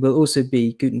separate thing, will also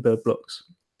be Gutenberg blocks.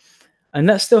 And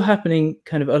that's still happening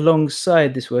kind of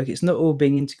alongside this work. It's not all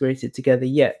being integrated together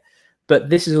yet, but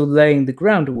this is all laying the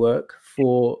groundwork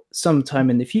for some time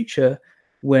in the future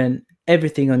when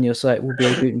everything on your site will be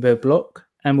a Gutenberg block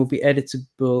and will be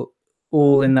editable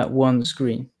all in that one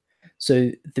screen.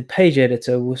 So the page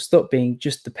editor will stop being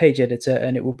just the page editor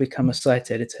and it will become a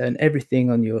site editor, and everything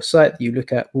on your site that you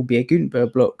look at will be a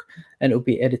Gutenberg block and it will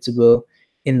be editable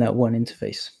in that one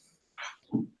interface.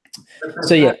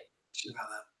 So yeah.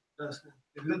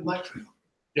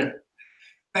 Yeah.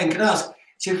 Ben, can I ask?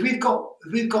 So if we've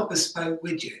got bespoke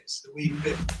widgets that we've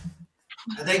built,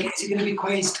 is it going to be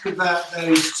quite easy to convert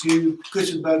those to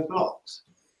Gutenberg blocks?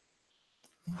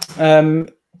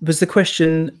 Was the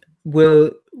question,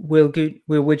 will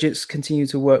widgets continue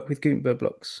to work with Gutenberg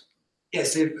blocks?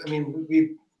 Yes. I mean,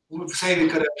 we've got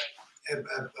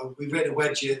we've written a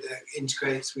widget that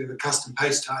integrates with a custom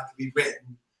post type that we've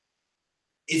written.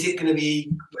 Is it going to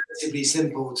be relatively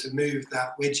simple to move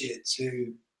that widget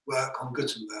to work on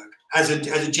Gutenberg as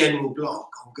a general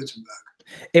block on Gutenberg?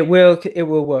 It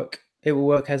will work. It will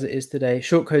work as it is today.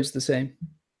 Shortcode's the same.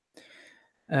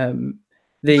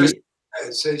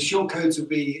 So shortcodes will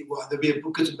be what? There'll be a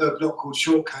Gutenberg block called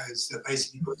shortcodes that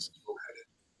basically puts the shortcode in.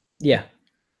 Yeah.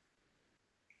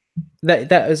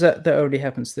 That already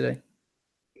happens today.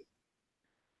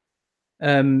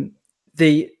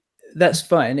 That's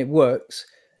fine. It works.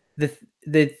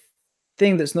 The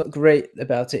thing that's not great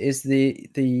about it is the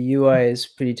UI is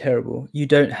pretty terrible. You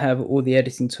don't have all the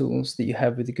editing tools that you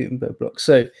have with the Gutenberg block.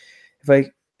 So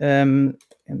if I'm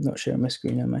not sharing my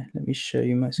screen, am I? Let me show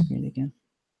you my screen again.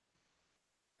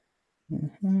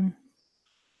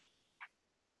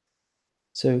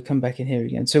 So come back in here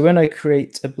again. So when I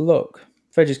create a block,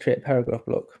 if I just create a paragraph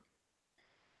block,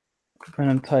 when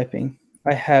I'm typing,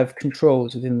 I have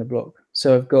controls within the block.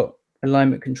 So I've got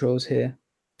alignment controls here,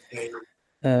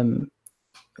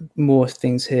 more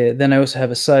things here. Then I also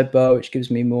have a sidebar, which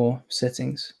gives me more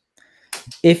settings.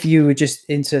 If you were just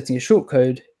inserting a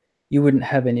shortcode, you wouldn't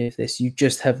have any of this. You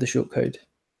just have the shortcode.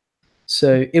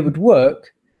 So it would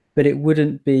work, but it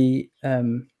wouldn't be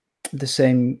the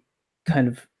same kind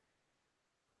of,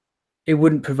 it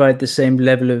wouldn't provide the same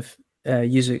level of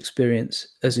user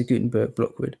experience as a Gutenberg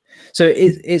block would. So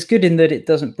it's good in that it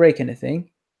doesn't break anything,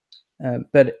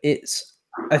 but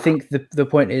I think the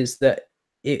point is that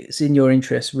it's in your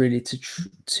interest really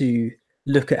to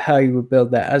look at how you would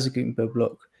build that as a Gutenberg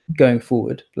block going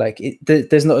forward. Like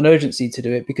there's not an urgency to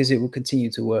do it because it will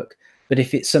continue to work. But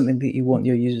if it's something that you want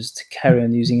your users to carry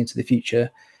on using into the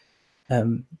future,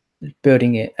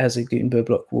 building it as a Gutenberg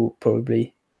block will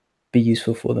probably be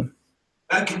useful for them.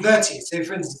 Converting it. So,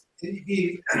 for instance, if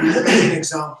you an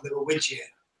example of a widget,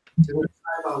 so with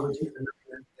a mobile widget,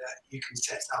 you can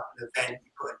set up an event,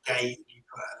 you put a date, you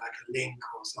put like a link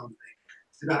or something.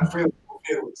 It's about 3 or 4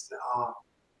 fields that are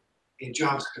in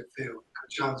JavaScript field,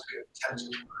 JavaScript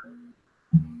potential.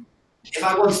 If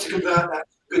I wanted to convert that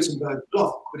to Gutenberg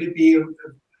block, would it be a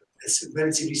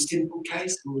relatively simple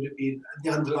case, or would it be the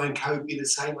underlying code be the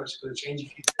same? I just got to change a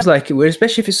few things. Sounds like it would,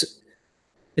 especially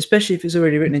if it's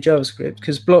already written in JavaScript,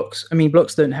 because blocks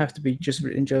don't have to be just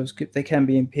written in JavaScript; they can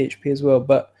be in PHP as well.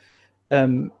 But I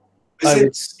would.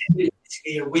 It's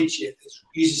basically a widget that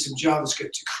uses some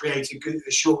JavaScript to create a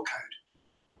shortcode.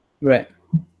 Right.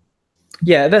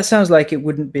 Yeah, that sounds like it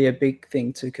wouldn't be a big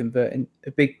thing to convert in,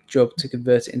 a big job to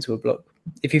convert it into a block.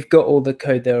 If you've got all the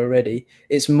code there already,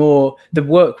 it's more, the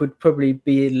work would probably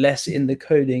be less in the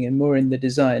coding and more in the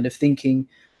design of thinking,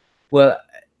 well,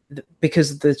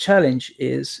 because the challenge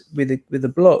is with a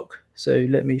block. So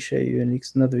let me show you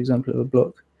another example of a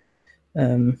block.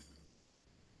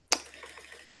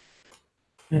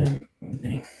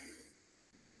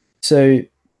 So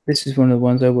this is one of the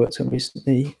ones I worked on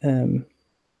recently.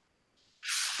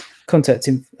 Contact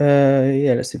him.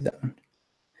 Yeah, let's do that one.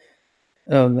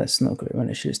 Oh, that's not a great one.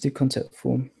 Actually, let's do contact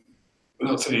form. We're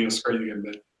not seeing your screen again,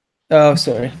 Ben. Oh,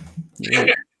 sorry. Yeah.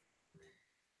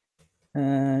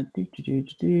 Where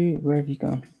have you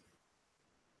gone?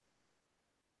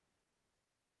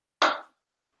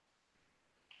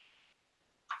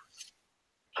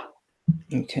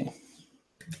 Okay.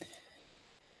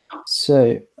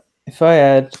 So if I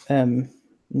add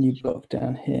new block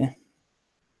down here,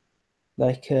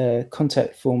 like a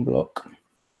contact form block,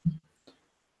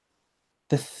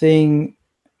 the thing,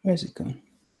 where's it gone?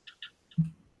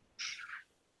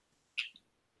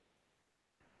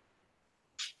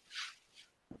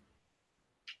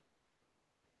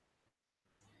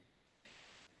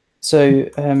 So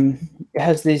it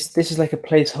has this is like a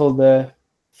placeholder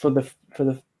for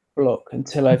the block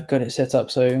until I've got it set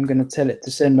up. So I'm going to tell it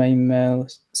to send my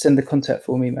emails, send the contact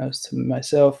form emails to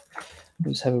myself.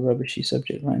 I'll just have a rubbishy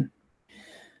subject line.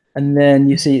 And then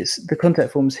you see it's the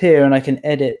contact form's here, and I can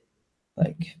edit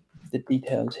like the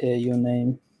details here, your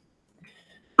name,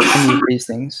 any of these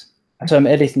things. So I'm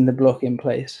editing the block in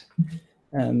place.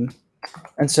 And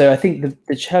so I think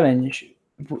the challenge,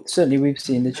 certainly we've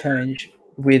seen the challenge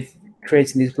with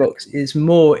creating these blocks is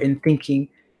more in thinking,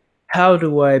 how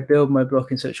do I build my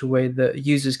block in such a way that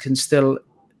users can still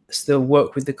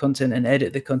work with the content and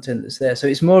edit the content that's there? So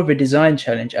it's more of a design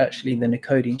challenge actually than a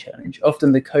coding challenge.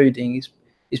 Often the coding is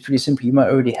pretty simple. You might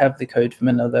already have the code from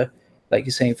another, like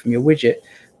you're saying, from your widget,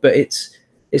 but it's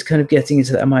kind of getting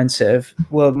into that mindset of,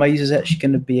 well, my user's actually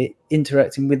going to be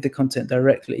interacting with the content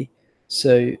directly.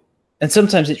 So, and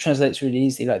sometimes it translates really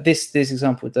easily. Like this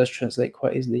example does translate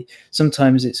quite easily.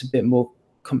 Sometimes it's a bit more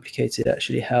complicated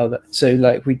actually how that. So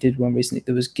like we did one recently,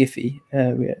 there was Giphy,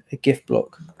 we had a GIF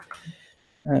block,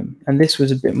 and this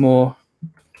was a bit more.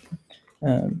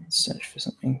 Search for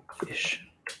something fish.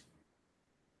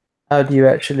 How do you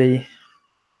actually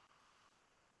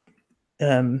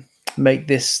make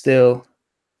this still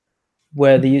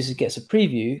where the user gets a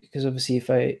preview? Because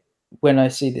obviously when I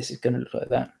see this, it's going to look like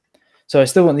that. So I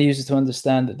still want the user to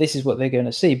understand that this is what they're going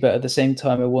to see, but at the same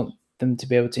time, I want them to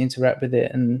be able to interact with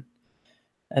it. And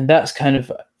that's kind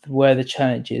of where the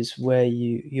challenge is, where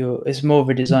it's more of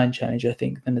a design challenge, I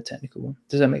think, than a technical one.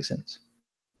 Does that make sense?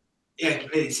 Yeah,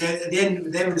 completely. So at the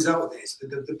end result of this,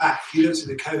 the back, if you look at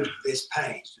the code of this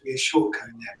page, there'll be a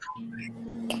shortcode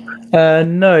there.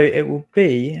 No, it will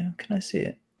be. Can I see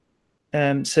it?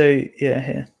 So yeah,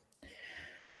 here.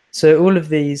 So all of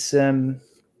these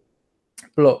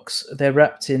blocks, they're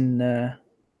wrapped in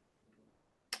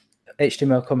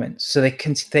HTML comments, so they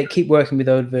keep working with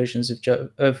old versions of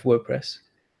WordPress.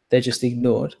 They're just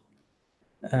ignored,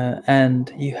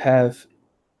 and you have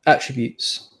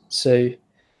attributes. So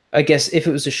I guess if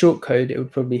it was a shortcode, it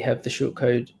would probably have the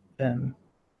shortcode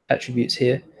attributes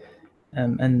here,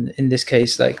 and in this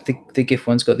case, like the GIF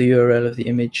one's got the URL of the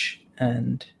image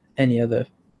and any other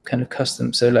kind of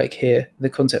custom. So like here, the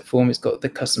contact form has got the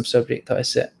custom subject that I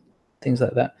set, things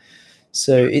like that.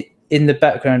 So in the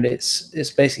background, it's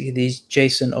basically these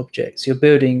JSON objects. You're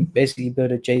build a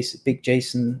big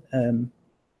JSON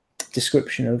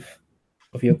description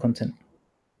of your content.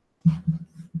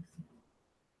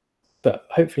 But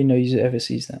hopefully no user ever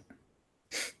sees that.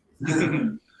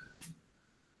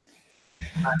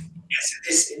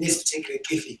 Yes, in this particular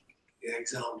Giphy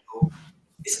example,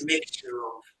 it's a mixture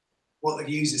of what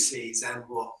the user sees and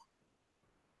what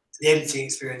the editing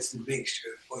experience is a mixture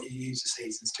of what your user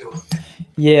sees and still.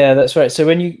 Yeah, that's right. So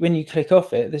when you click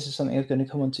off it, this is something I'm going to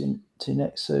come on to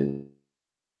next. So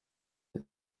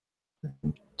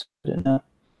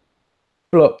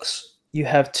blocks, you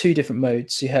have two different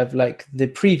modes. You have like the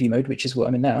preview mode, which is what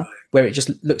I'm in now, where it just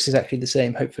looks exactly the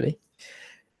same, hopefully.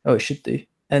 Oh, it should do.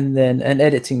 And then an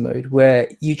editing mode where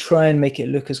you try and make it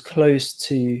look as close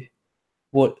to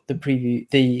what the preview,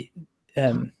 the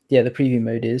preview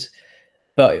mode is.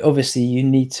 But obviously you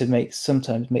need to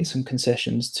sometimes make some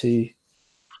concessions to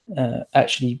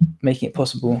actually making it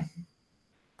possible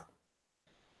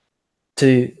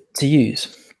to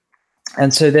use.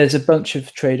 And so there's a bunch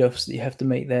of trade-offs that you have to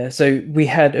make there. So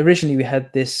originally we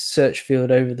had this search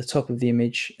field over the top of the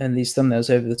image and these thumbnails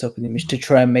over the top of the image to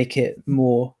try and make it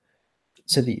more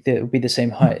so that it would be the same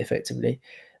height effectively.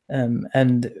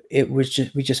 And we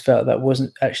just felt that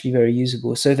wasn't actually very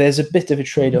usable. So there's a bit of a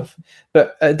trade-off,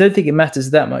 but I don't think it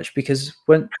matters that much because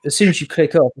as soon as you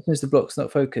click off, as soon as the block's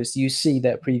not focused, you see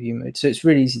that preview mode. So it's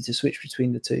really easy to switch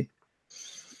between the two.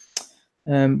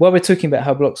 While we're talking about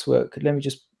how blocks work, let me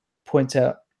just point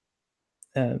out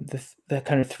the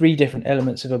kind of three different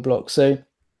elements of a block. So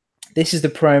this is the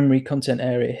primary content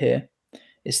area here.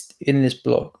 It's in this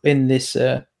block, in this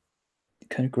kind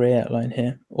of gray outline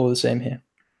here, all the same here.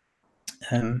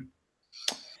 And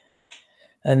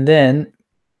then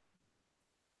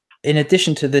in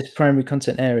addition to this primary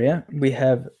content area, we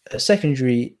have a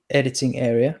secondary editing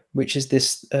area, which is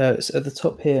this at the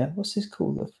top here. What's this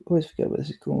called? I always forget what this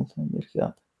is called. Let me look it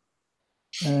up.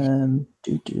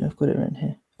 I've got it right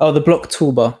here. Oh, the block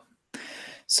toolbar.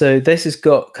 So this has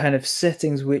got kind of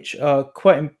settings which are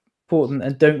quite important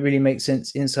and don't really make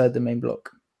sense inside the main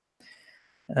block.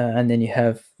 And then you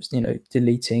have,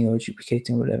 deleting or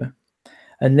duplicating or whatever.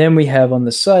 And then we have on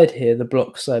the side here, the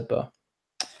block sidebar.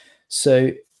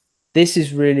 So this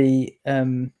is really,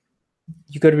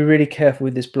 you've got to be really careful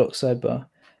with this block sidebar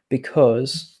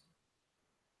because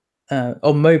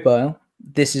on mobile,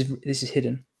 this is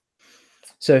hidden.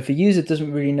 So if a user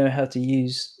doesn't really know how to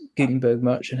use Gutenberg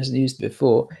much and hasn't used it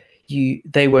before,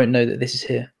 they won't know that this is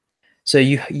here. So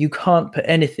you can't put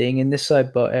anything in this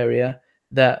sidebar area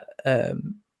that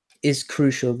is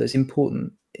crucial, that's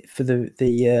important for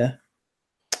the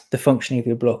functioning of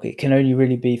your block. It can only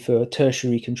really be for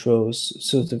tertiary controls,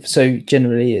 sort of. So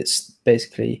generally, it's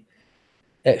basically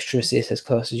extra CSS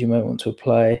classes you might want to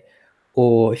apply,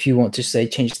 or if you want to say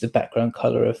change the background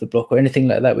color of the block or anything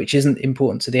like that, which isn't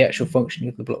important to the actual functioning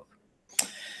of the block.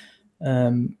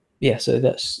 Yeah, so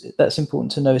that's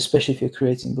important to know, especially if you're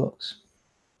creating blocks.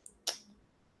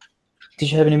 Did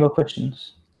you have any more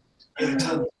questions?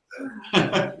 Okay,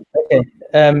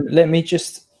 let me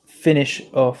just finish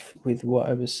off with what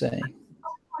I was saying.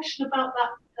 Question about that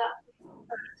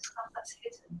stuff that's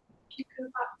hidden. If you go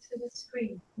back to the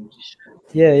screen, can you just show?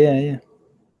 Yeah.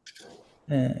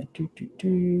 I'm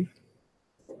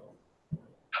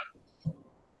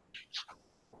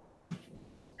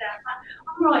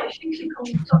right. If you click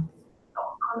on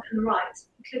the right,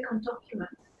 you click on document,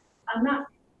 and that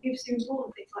gives you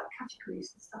important things like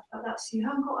categories and stuff like that. So you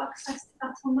haven't got access to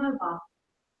that on mobile.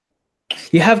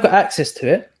 You have got access to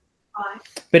it, Right.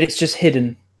 but it's just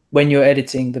hidden when you're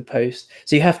editing the post.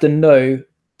 So you have to know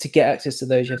to get access to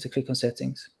those. You have to click on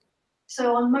settings.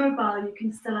 So on mobile, you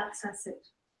can still access it.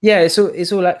 Yeah, it's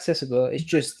all accessible. It's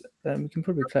just we can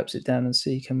probably collapse it down and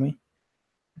see, can we?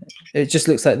 It just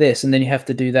looks like this, and then you have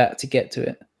to do that to get to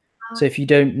it. So if you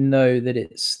don't know that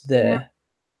it's there,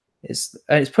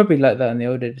 it's probably like that in the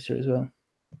old editor as well.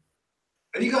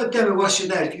 Have you got a demo whilst you're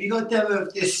there? Have you got a demo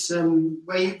of this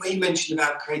where you mentioned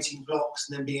about creating blocks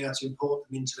and then being able to import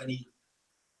them into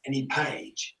any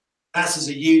page? That's as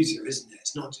a user, isn't it?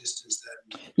 It's not just as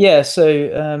Yeah.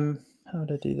 So how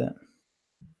would I do that?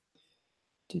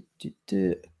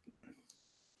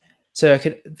 So I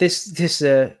could this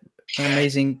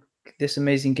amazing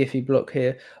Giphy block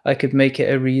here. I could make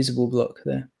it a reusable block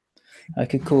there. I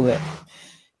could call it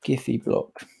Giphy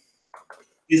block.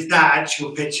 Is that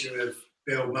actual picture of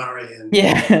Bill Murray? And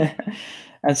yeah.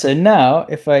 And so now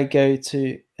if I go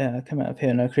to come out of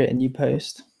here and I create a new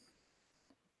post.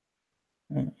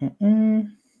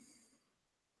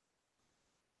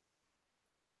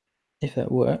 If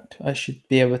that worked, I should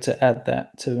be able to add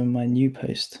that to my new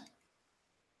post.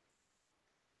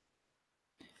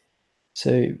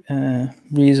 So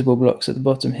reusable blocks at the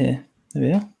bottom here. There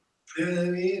we are. Yeah,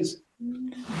 there he is.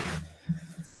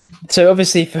 So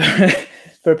obviously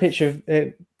for a picture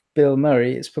of Bill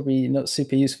Murray, it's probably not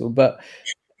super useful, but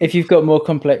if you've got more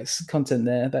complex content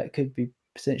there, that could be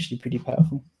potentially pretty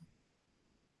powerful.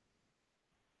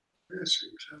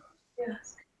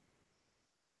 Yes.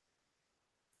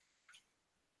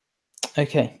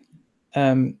 Okay.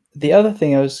 The other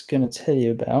thing I was going to tell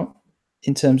you about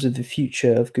in terms of the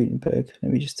future of Gutenberg,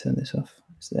 let me just turn this off.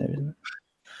 It's there, isn't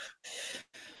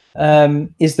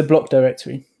is the block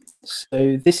directory.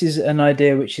 So this is an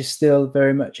idea which is still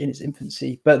very much in its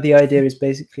infancy, but the idea is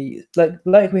basically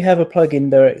like we have a plugin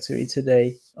directory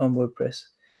today on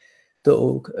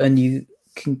WordPress.org, and you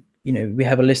can, we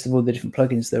have a list of all the different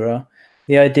plugins there are.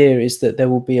 The idea is that there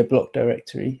will be a block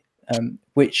directory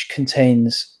which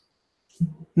contains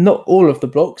not all of the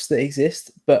blocks that exist,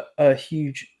 but a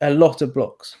lot of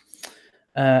blocks.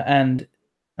 And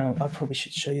I probably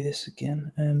should show you this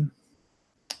again.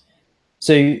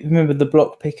 So remember the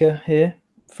block picker here?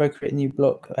 If I create a new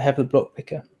block, I have the block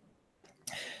picker.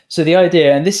 So the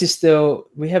idea, and this is still,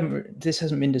 this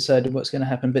hasn't been decided what's going to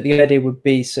happen, but the idea would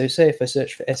be, so say if I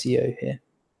search for SEO here,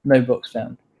 no blocks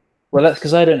found. Well, that's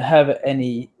because I don't have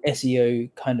any SEO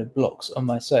kind of blocks on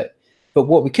my site. But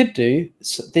what we could do,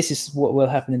 so this is what will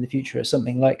happen in the future or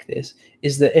something like this,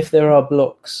 is that if there are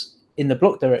blocks in the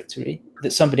block directory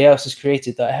that somebody else has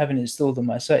created that I haven't installed on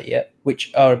my site yet,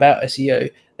 which are about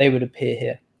SEO, they would appear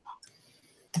here.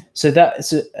 So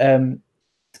that's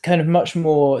kind of much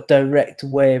more direct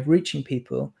way of reaching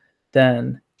people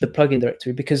than the plugin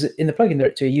directory, because in the plugin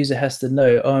directory, a user has to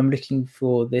know, oh, I'm looking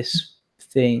for this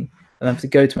thing, and I have to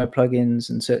go to my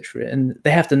plugins and search for it. And they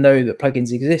have to know that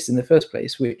plugins exist in the first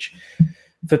place, which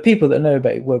for people that know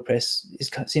about WordPress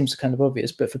seems kind of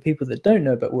obvious, but for people that don't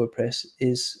know about WordPress,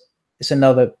 it's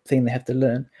another thing they have to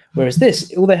learn. Whereas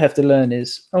this, all they have to learn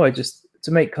is, oh,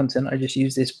 to make content, I just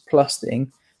use this plus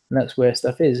thing, and that's where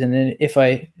stuff is. And then if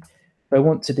I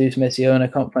want to do some SEO and I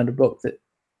can't find a block that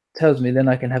tells me, then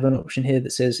I can have an option here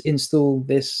that says install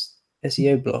this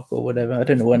SEO block or whatever. I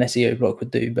don't know what an SEO block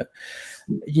would do, but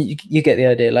you get the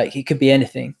idea. Like, it could be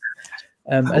anything.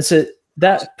 And so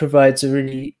that provides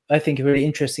I think a really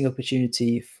interesting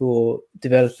opportunity for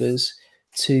developers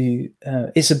to,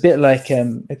 it's a bit like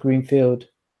a greenfield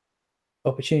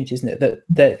opportunity, isn't it?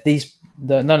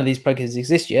 That none of these plugins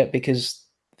exist yet because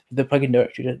the plugin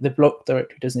directory, the block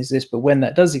directory doesn't exist. But when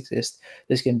that does exist,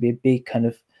 there's going to be a big kind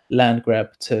of land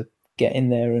grab to get in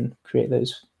there and create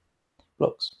those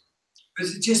blocks. But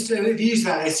just if you use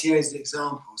that SEO as an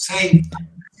example, say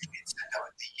it's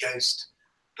the Yoast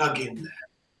plugin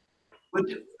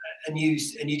there, and you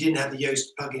didn't have the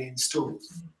Yoast plugin installed.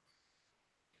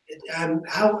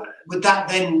 How would that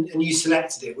then, and you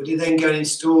selected it, would it then go and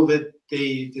install the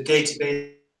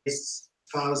database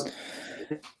files?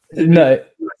 No.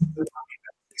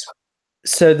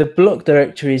 So the block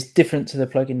directory is different to the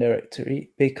plugin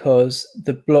directory because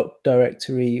the block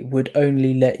directory would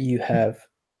only let you have,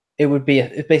 it would be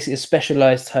basically a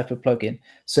specialized type of plugin.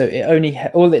 So it only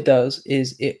all it does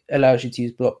is it allows you to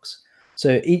use blocks.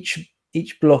 So each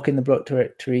block in the block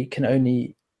directory can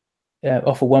only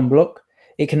offer one block.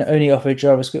 It can only offer a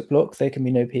JavaScript block. There can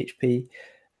be no PHP.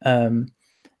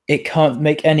 It can't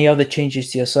make any other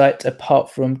changes to your site apart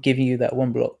from giving you that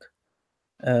one block.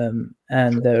 And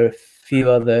there are a few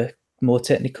other more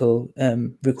technical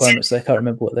requirements that I can't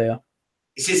remember what they are.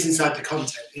 Is this inside the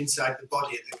content, inside the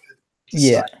body of the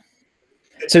yeah. site?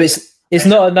 So it's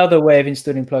not another way of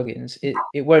installing plugins.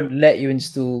 It won't let you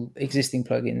install existing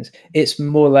plugins. It's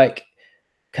more like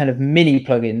kind of mini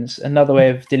plugins, another way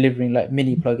of delivering like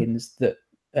mini plugins that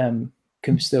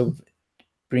can still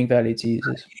bring value to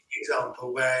users.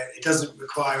 Example where it doesn't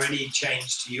require any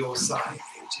change to your site.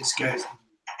 It just goes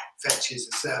and fetches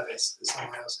a service that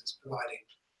someone else is providing.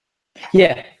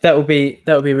 Yeah, that would be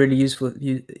a really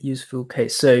useful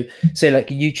case. So say like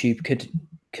YouTube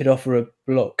could offer a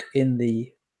block in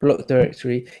the block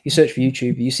directory. You search for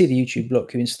YouTube, you see the YouTube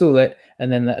block, you install it,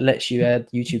 and then that lets you add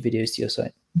YouTube videos to your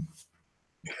site.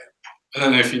 I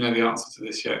don't know if you know the answer to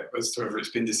this yet, as to whether it's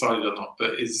been decided or not,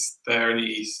 but is there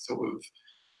any sort of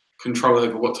control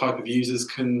over what type of users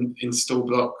can install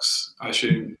blocks? I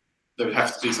assume there would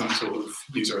have to be some sort of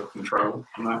user control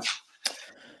on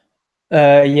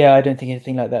that. Yeah, I don't think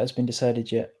anything like that has been decided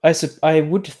yet. I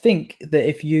would think that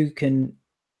if you can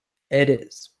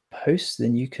edit posts,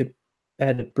 then you could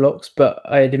add blocks, but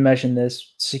I'd imagine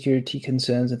there's security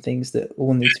concerns and things that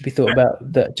all need to be thought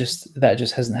about. That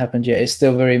just hasn't happened yet. It's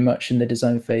still very much in the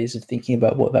design phase of thinking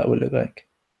about what that would look like.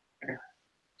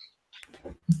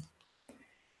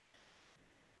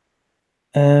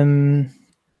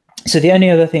 So the only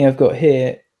other thing I've got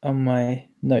here on my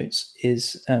notes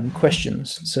is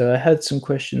questions. So I had some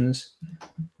questions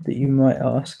that you might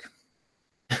ask.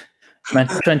 I'm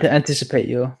trying to anticipate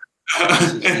your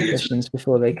questions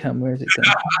before they come. Where is it gone?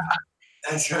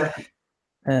 That's right.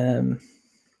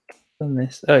 On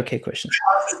this. Oh, okay, questions.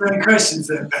 Questions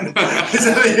then.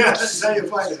 That's how you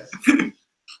find it.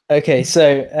 Okay,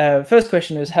 so first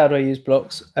question is, how do I use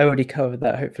blocks? I already covered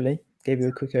that, hopefully. Gave you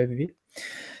a quick overview.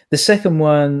 The second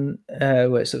one,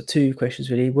 well, it's sort of two questions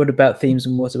really. What about themes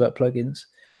and what about plugins?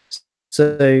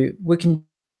 So we can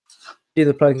do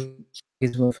the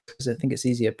plugins more because I think it's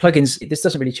easier. Plugins, this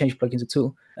doesn't really change plugins at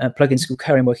all. Plugins will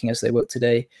carry on working as they work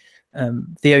today.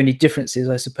 The only difference is,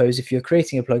 I suppose, if you're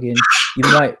creating a plugin, you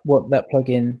might want that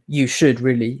plugin, you should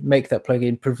really make that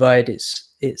plugin provide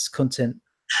its content.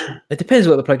 It depends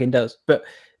what the plugin does, but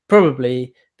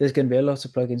probably there's going to be a lot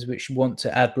of plugins which want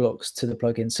to add blocks to the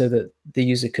plugin so that the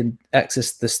user can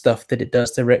access the stuff that it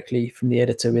does directly from the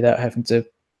editor without having to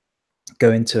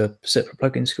go into a separate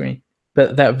plugin screen.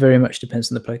 But that very much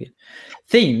depends on the plugin.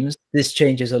 Themes, this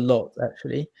changes a lot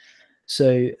actually.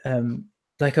 So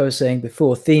like I was saying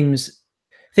before, themes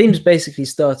basically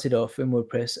started off in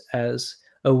WordPress as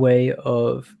a way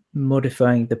of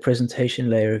modifying the presentation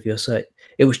layer of your site.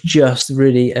 It was just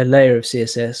really a layer of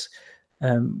CSS.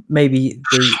 Maybe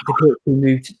the PHP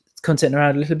moved content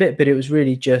around a little bit, but it was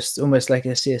really just almost like a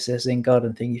CSS in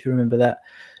garden thing, if you remember that,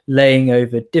 laying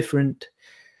over different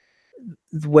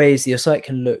ways your site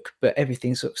can look, but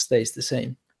everything sort of stays the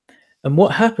same. And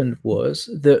what happened was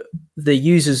that the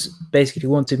users basically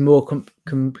wanted more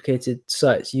complicated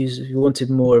sites. Users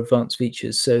wanted more advanced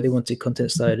features. So they wanted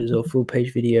content sliders or full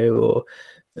page video or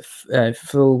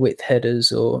full width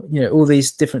headers, or all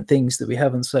these different things that we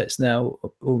have on sites now,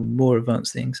 or more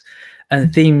advanced things.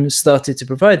 And themes started to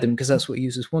provide them because that's what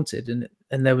users wanted, and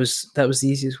that was the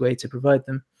easiest way to provide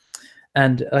them.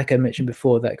 And like I mentioned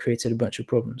before, that created a bunch of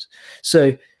problems.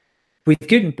 So with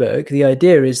Gutenberg, the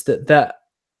idea is that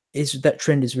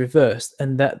trend is reversed,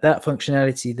 and that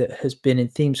functionality that has been in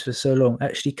themes for so long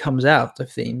actually comes out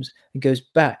of themes and goes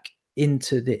back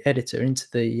into the editor, into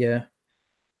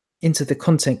the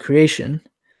content creation,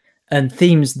 and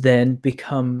themes then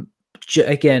become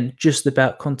again just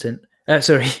about content.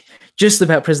 Just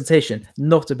about presentation,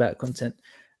 not about content.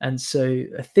 And so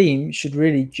a theme should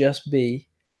really just be,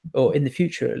 or in the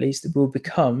future at least, it will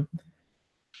become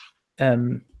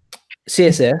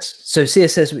CSS. So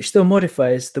CSS, which still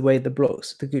modifies the way the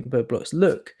Gutenberg blocks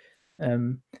look,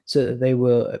 so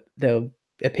that they'll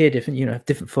appear different. Have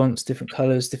different fonts, different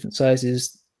colors, different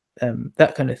sizes,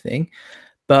 that kind of thing.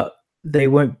 But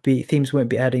themes won't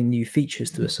be adding new features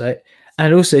to a site,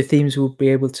 and also themes will be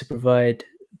able to provide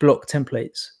block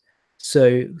templates.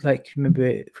 So, like, remember,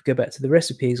 if we go back to the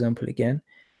recipe example again,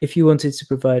 if you wanted to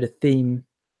provide a theme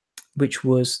which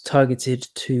was targeted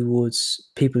towards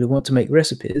people who want to make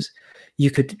recipes,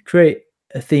 you could create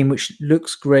a theme which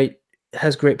looks great,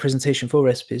 has great presentation for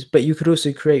recipes, but you could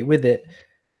also create with it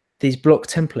these block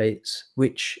templates,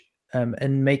 which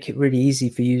and make it really easy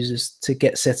for users to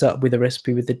get set up with a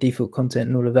recipe with the default content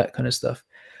and all of that kind of stuff,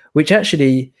 which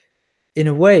actually, in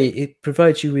a way, it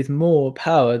provides you with more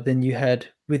power than you had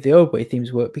with the old way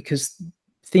themes work, because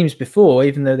themes before,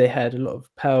 even though they had a lot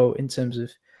of power in terms of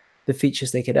the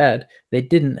features they could add, they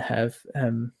didn't have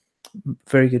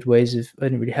very good ways of, I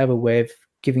didn't really have a way of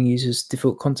giving users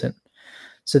default content.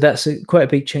 So that's quite a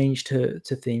big change to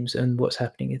themes and what's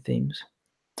happening in themes.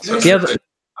 The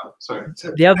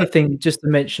other thing just to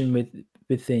mention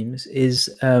with themes is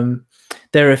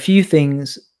there are a few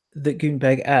things that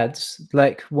Gutenberg adds.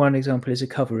 Like, one example is a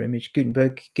cover image.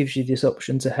 Gutenberg gives you this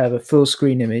option to have a full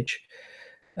screen image,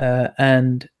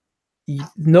 and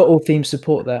not all themes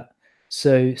support that.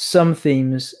 So some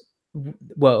themes,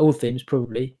 well, all themes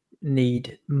probably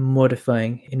need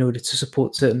modifying in order to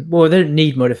support certain, well, they don't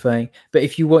need modifying, but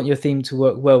if you want your theme to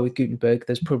work well with Gutenberg,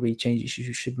 there's probably changes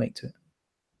you should make to it.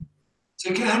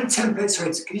 So can I have a template?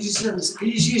 Sorry, can you just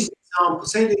use an example?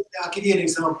 Say that, I'll give you an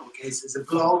example. Okay, so there's a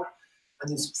blog, and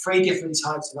there's 3 different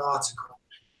types of article.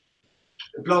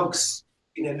 The blogs,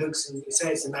 looks, and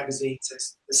say it's a magazine, so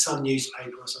it's the Sun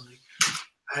newspaper or something.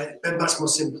 But much more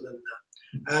simple than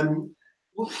that.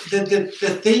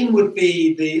 The theme would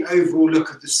be the overall look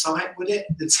of the site, would it?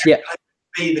 The template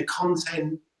would be the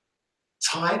content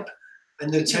type,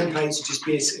 and the templates would just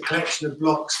be a collection of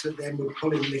blocks that then would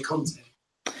pull in the content.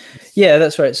 Yeah,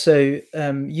 that's right. So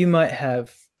you might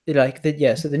have so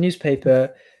the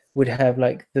newspaper would have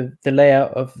like the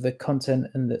layout of the content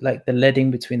and the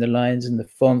leading between the lines and the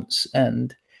fonts,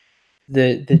 and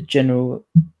the general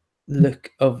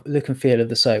look and feel of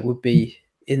the site would be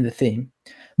in the theme.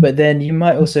 But then you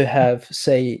might also have,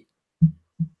 say,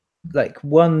 like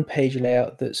one page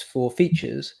layout that's for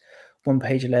features, one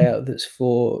page layout that's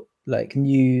for like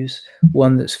news,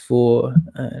 one that's for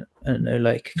I don't know,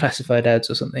 like classified ads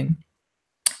or something.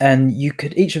 And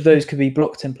each of those could be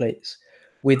block templates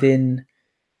within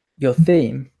your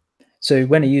theme. So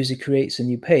when a user creates a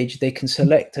new page, they can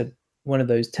select one of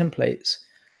those templates,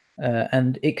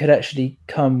 and it could actually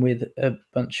come with a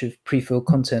bunch of pre-filled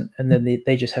content, and then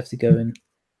they just have to go and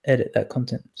edit that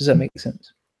content. Does that make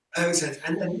sense? That makes sense.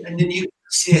 And then you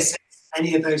CSS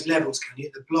any of those levels, can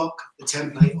you? The block, the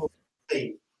template, or the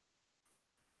theme?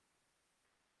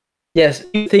 Yes,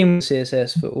 theme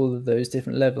CSS for all of those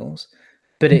different levels,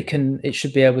 but it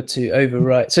should be able to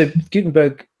override. So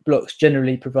Gutenberg blocks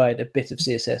generally provide a bit of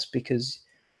CSS because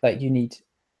like you need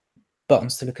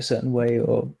buttons to look a certain way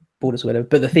or borders or whatever,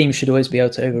 but the theme should always be able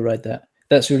to override that.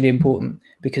 That's really important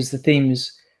because the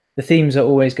themes are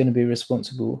always going to be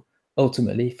responsible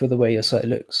ultimately for the way your site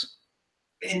looks.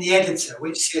 In the editor,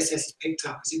 which CSS is picked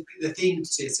up? Is it the theme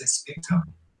CSS is picked up?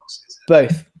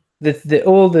 Both. Both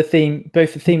the theme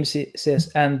CSS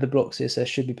and the block CSS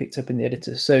should be picked up in the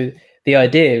editor. So the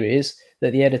idea is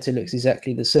that the editor looks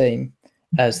exactly the same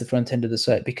as the front end of the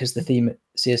site because the theme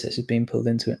CSS is being pulled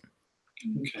into it.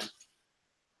 Okay.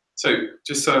 So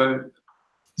just to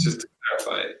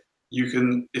clarify, you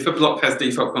can, if a block has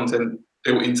default content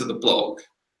built into the block,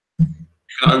 you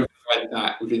can override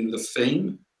that within the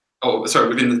theme,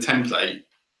 within the template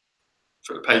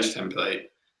for a page template.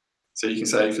 So you can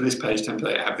say for this page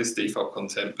template, I have this default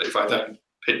content, but if I don't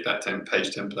pick that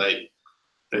page template,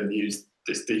 then use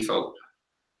this default.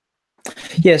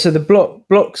 Yeah, so the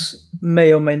blocks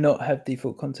may or may not have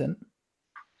default content.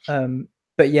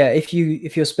 But yeah, if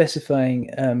you're specifying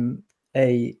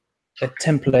a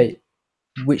template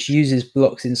which uses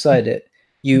blocks inside it,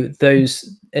 you do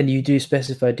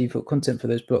specify default content for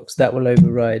those blocks, that will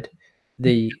override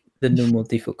the normal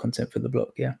default content for the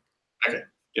block. Yeah. Okay.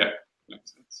 Yeah,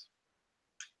 makes sense.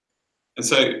 And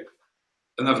so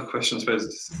another question, I suppose,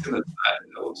 is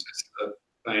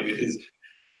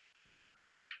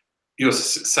you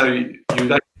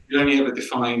only ever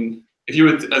define, if you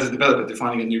were as a developer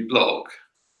defining a new block,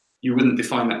 you wouldn't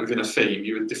define that within a theme,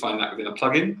 you would define that within a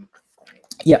plugin?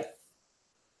 Yeah.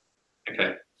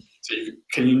 Okay. So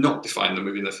can you not define them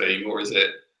within a theme, or is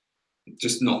it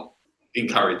just not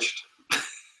encouraged?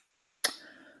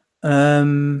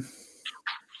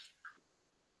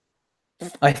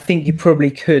 I think you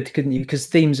probably couldn't you? Because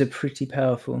themes are pretty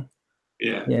powerful.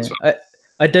 Yeah. Yeah.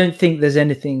 I don't think there's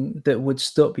anything that would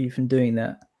stop you from doing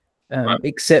that, right,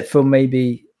 except for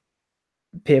maybe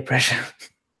peer pressure.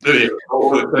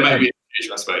 Or maybe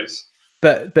I suppose.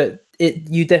 But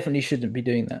you definitely shouldn't be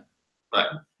doing that. Right.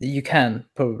 You can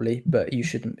probably, but you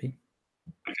shouldn't be.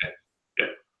 Okay. Yeah,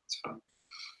 that's fine.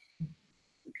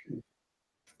 Okay.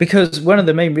 Because one of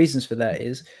the main reasons for that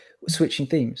is switching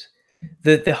themes.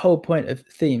 The whole point of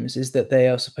themes is that they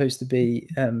are supposed to be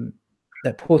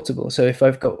they're portable. So if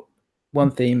I've got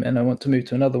one theme and I want to move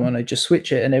to another one, I just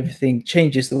switch it and everything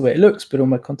changes the way it looks, but all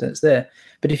my content's there.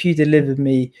 But if you deliver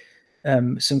me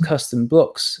some custom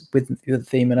blocks with your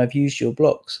theme and I've used your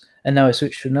blocks and now I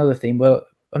switch to another theme, well,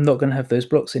 I'm not going to have those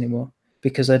blocks anymore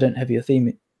because I don't have your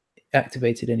theme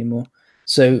activated anymore.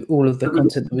 So all of the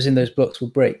content that was in those blocks will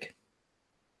break.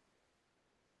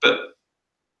 But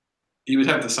you would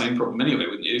have the same problem anyway,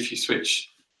 wouldn't you? If you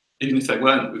switch, even if they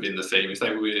weren't within the theme, if they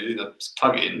were within a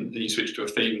plugin, and you switch to a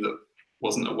theme that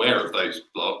wasn't aware of those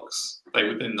blocks, they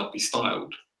would then not be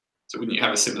styled. So wouldn't you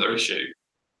have a similar issue?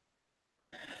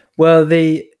 Well,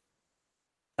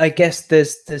 I guess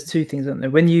there's two things, aren't there?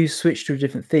 When you switch to a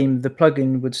different theme, the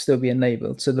plugin would still be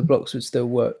enabled, so the blocks would still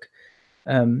work.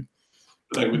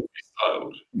 They wouldn't be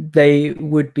styled. They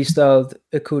would be styled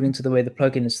according to the way the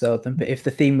plugin has styled them. But if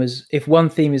one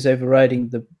theme is overriding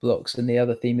the blocks and the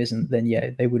other theme isn't, then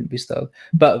yeah, they wouldn't be styled.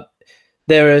 But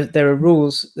there are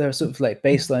rules. There are sort of like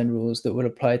baseline rules that would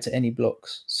apply to any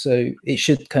blocks. So it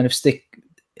should kind of stick.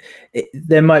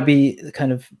 There might be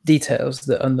kind of details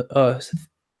that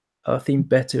are themed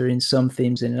better in some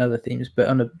themes than in other themes, but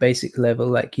on a basic level,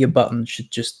 like your button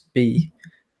should just be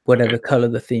whatever color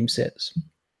the theme sets.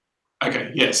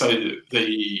 Okay, yeah. So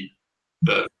the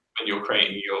when you're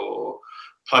creating your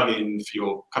plugin for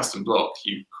your custom block,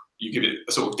 you give it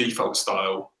a sort of default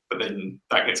style, but then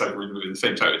that gets overridden within the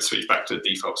theme, so it would switch back to a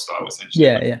default style essentially.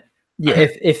 Yeah.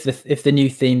 Okay. If the new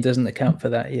theme doesn't account for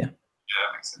that, yeah. Yeah,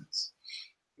 that makes sense.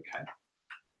 Okay.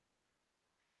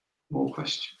 More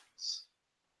questions?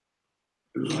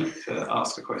 Who would like to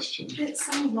ask a question? It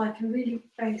sounds like a really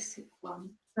basic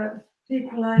one, but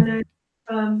people I know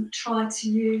try to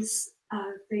use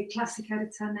the classic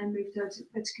editor and then moved over to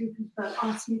Gutenberg,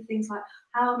 ask me things like,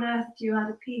 how on earth do you add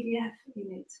a PDF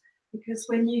in it? Because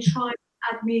when you try and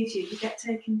add media, you get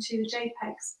taken to the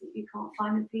JPEGs, but you can't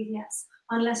find the PDFs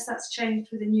unless that's changed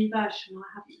with a new version. I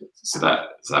haven't looked at that.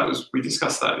 So that was, we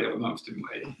discussed that the other month, didn't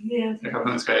we? Yeah. A couple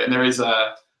months ago, and there is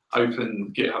a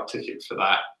open GitHub ticket for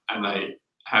that, and they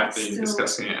have been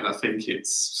discussing it, and I think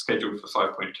it's scheduled for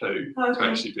 5.2 to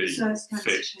actually be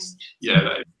fixed.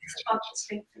 Yeah, it's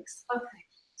been fixed. Okay.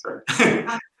 Sorry.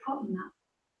 I've forgotten that.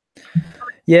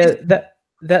 Yeah,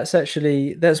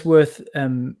 that's worth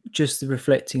just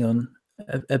reflecting on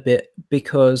a bit,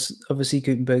 because obviously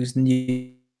Gutenberg's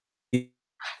new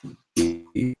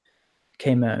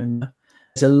came out and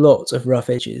there's a lot of rough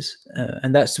edges,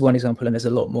 and that's one example, and there's a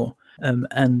lot more,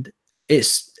 and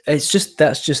it's just,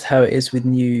 that's just how it is with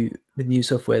new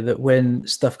software, that when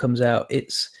stuff comes out,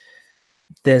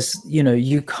 there's, you know,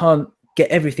 you can't get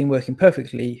everything working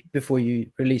perfectly before you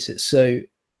release it. So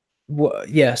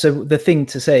so the thing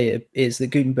to say is that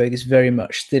Gutenberg is very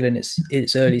much still in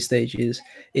its early stages.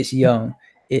 It's young.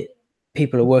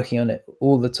 People are working on it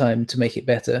all the time to make it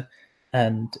better.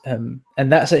 And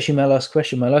that's actually my last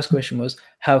question. My last question was,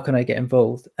 how can I get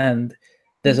involved? And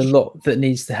there's a lot that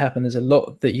needs to happen. There's a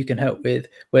lot that you can help with,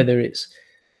 whether it's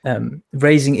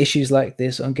raising issues like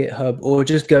this on GitHub, or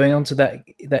just going onto that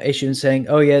issue and saying,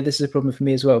 oh yeah, this is a problem for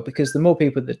me as well. Because the more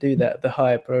people that do that, the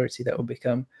higher priority that will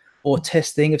become. Or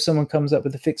testing, if someone comes up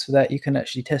with a fix for that, you can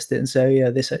actually test it and say, oh,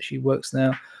 yeah, this actually works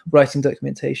now. Writing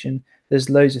documentation, there's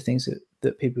loads of things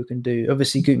that people can do.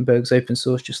 Obviously, Gutenberg's open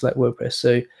source, just like WordPress.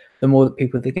 So the more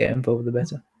people that get involved, the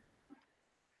better.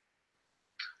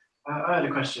 I had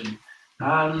a question.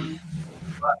 But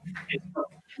it's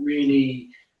not really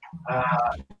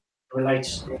related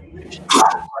to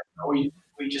we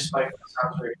just spoke. It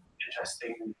sounds really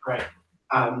interesting and great.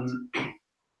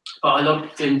 But I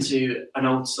logged into an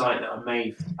old site that I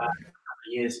made a couple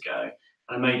of years ago,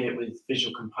 and I made it with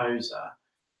Visual Composer.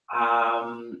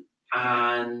 And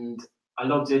I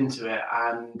logged into it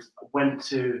and went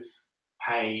to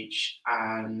page,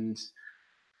 and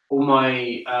all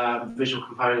my Visual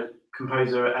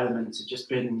Composer elements had just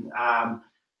been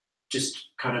just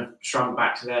kind of shrunk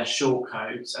back to their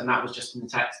shortcodes, and that was just in the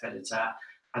text editor.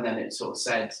 And then it sort of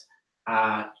said,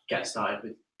 get started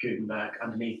with Gutenberg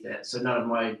underneath it. So none of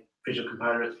my Visual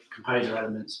Composer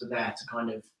elements were there to kind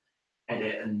of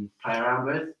edit and play around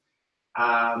with.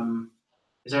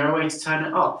 Is there a way to turn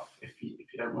it off if you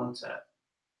don't want it?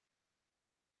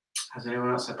 Has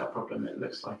anyone else had that problem? It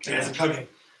looks like there's a plugin.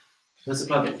 There's a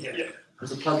plugin. Yeah.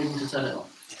 There's a plugin to turn it off.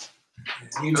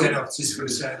 Yeah. You can turn it off just for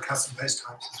certain custom post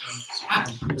types as well.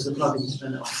 There's a plugin to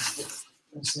turn it off.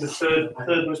 It's the third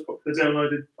most popular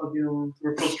downloaded plugin on the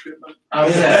repository. Oh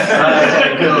yeah.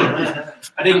 Okay, cool.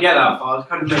 I didn't get that far. I was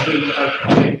kind of making a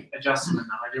big adjustment,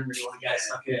 and I didn't really want to get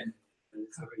stuck in.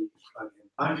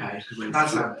 Okay,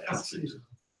 that's useful.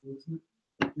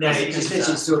 No, you just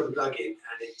literally sort the plugin,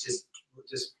 and it just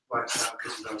wipes out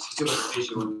because you still got the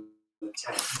visual and the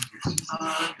text.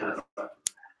 Okay.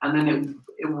 And then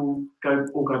it will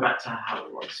all go back to how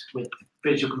it was with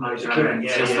Visual Composer.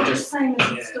 It's not the same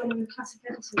as installing the classic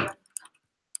editor.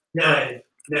 No,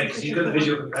 because you've got the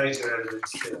Visual Composer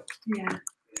elements still. Yeah.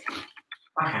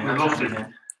 Okay, I've lost it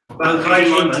then. But I'm quite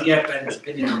keen to get Ben's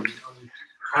opinion on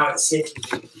how it sits with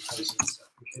Visual Composer and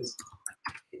stuff, because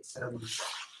it's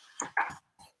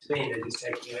to me they're just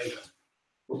taking over.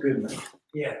 Well, good, man.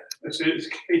 Yeah. It's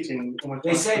competing almost.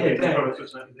 They say they don't want to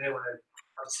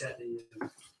upset the.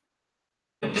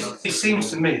 It seems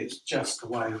to me it's just a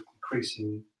way of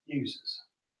increasing users,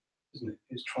 isn't it?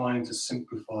 It's trying to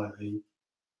simplify the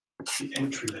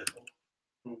entry level.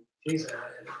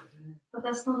 But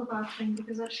that's not a bad thing,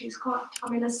 because actually it's quite, I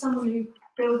mean, as someone who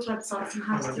builds websites and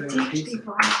has to teach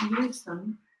people how to use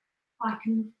them, I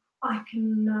can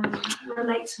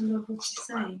relate to a lot of what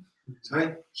you're saying.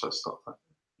 Sorry? So stop that.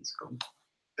 It's gone.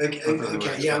 Okay,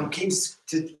 yeah, I'm keen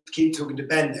to keep talking to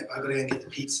Ben there, but I've got to go and get the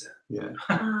pizza. Yeah.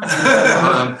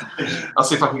 I'll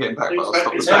see if I can get him back, but I'll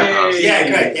stop the back. Yeah,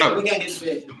 great. Yeah, we're going to get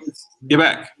the pizza. You're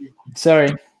back.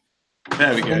 Sorry.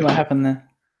 There we I don't know go. what happened there.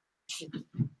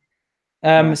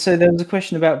 So there was a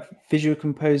question about Visual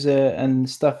Composer and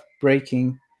stuff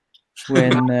breaking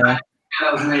when. That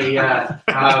was me, yeah.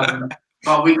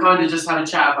 But we kind of just had a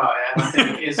chat about it, and I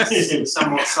think it is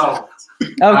somewhat solved.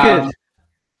 Oh, good.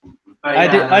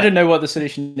 I don't know what the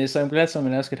solution is, so I'm glad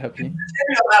someone else could help you.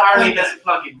 Apparently, there's a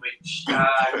plugin which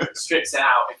strips it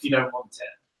out if you don't want it.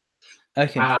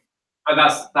 Okay.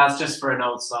 But that's just for an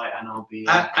old site, and I'll be.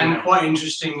 And quite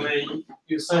interestingly,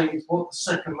 you're saying it's what the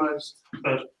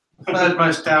third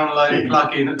most downloaded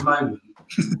plugin at the moment,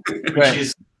 which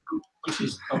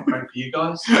is not great for you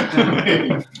guys.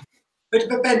 But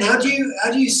Ben, how do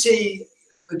you see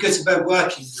the Gutenberg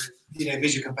working with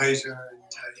Visual Composer and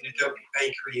Doc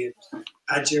Bakery and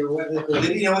Badger or whatever they're called, all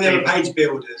the other page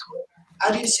builders?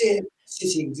 How do you see it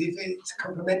sitting? Do you think it's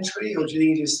complementary, or do you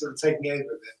think it's just sort of taking over a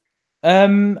bit?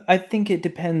 I think it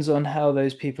depends on how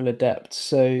those people adapt.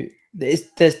 So there's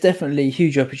definitely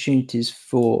huge opportunities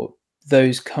for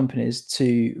those companies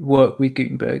to work with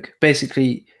Gutenberg.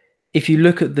 Basically, if you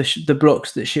look at the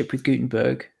blocks that ship with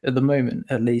Gutenberg at the moment,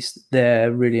 at least,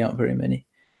 there really aren't very many.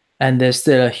 and there's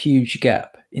still a huge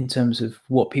gap in terms of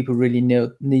what people really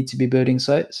need to be building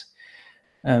sites,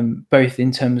 both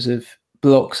in terms of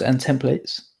blocks and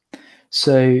templates.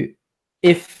 So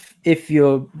if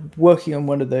you're working on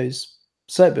one of those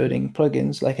site building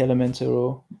plugins like Elementor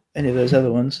or any of those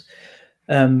other ones,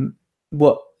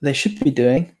 what they should be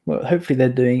doing, what hopefully they're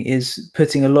doing, is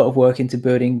putting a lot of work into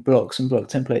building blocks and block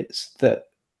templates that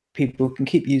people can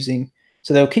keep using.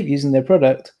 So they'll keep using their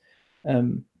product,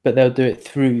 but they'll do it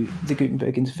through the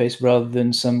Gutenberg interface rather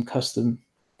than some custom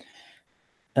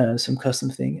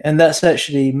thing. And that's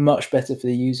actually much better for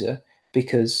the user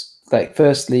because, like,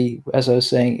 firstly, as I was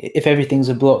saying, if everything's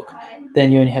a block,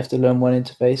 then you only have to learn one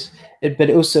interface.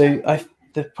 But it also,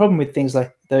 the problem with things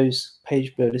like those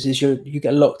page builders is you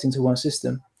get locked into one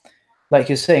system. Like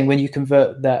you're saying, when you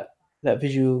convert that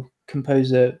Visual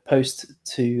Composer post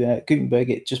to Gutenberg,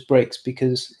 it just breaks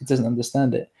because it doesn't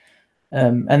understand it.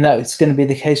 And that's going to be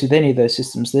the case with any of those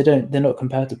systems. They're not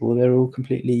compatible. They're all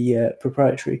completely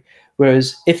proprietary.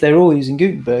 Whereas if they're all using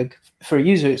Gutenberg, for a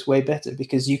user, it's way better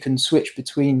because you can switch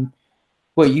between.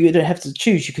 Well, you don't have to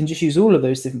choose. You can just use all of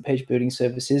those different page building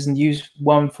services and use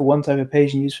one for one type of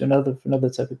page and use for another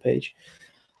type of page.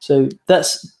 So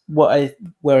that's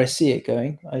where I see it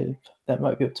going. That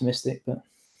might be optimistic, but.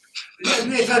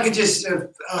 If I could just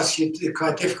ask you a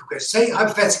quite difficult question. Say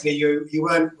hypothetically you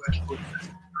weren't working with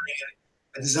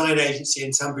a design agency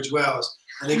in Tunbridge Wells,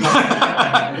 and they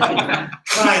got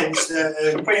clients that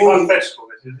completely,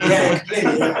 yeah.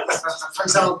 For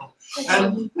example,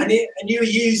 and you were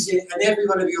using, and every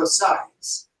one of your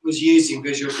sites was using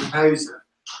Visual Composer.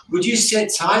 Would you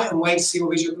sit tight and wait to see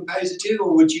what Visual Composer do,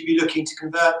 or would you be looking to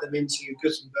convert them into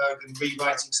Gutenberg and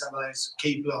rewriting some of those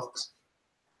key blocks?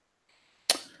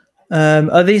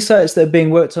 Are these sites that are being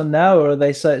worked on now, or are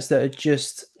they sites that are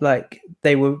just like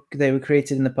they were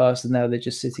created in the past and now they're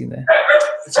just sitting there?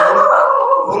 So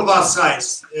all of our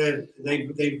sites,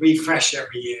 they refresh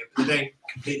every year, but they don't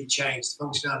completely change. The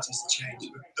functionalities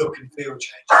change, the look and feel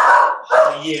change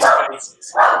on a yearly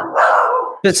basis.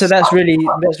 But so that's really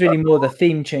more the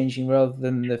theme changing rather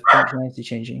than the functionality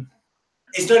changing.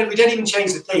 It's not. We don't even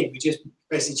change the theme. We just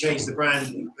basically change the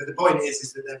branding. But the point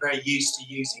is that they're very used to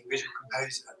using Visual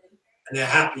Composer, and they're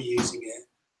happy using it.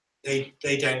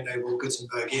 They don't know what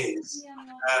Gutenberg is.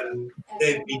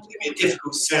 It'd be a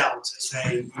difficult sell to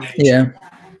say. Yeah,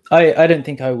 I don't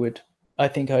think I would. I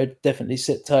think I'd definitely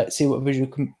sit tight, see what Visual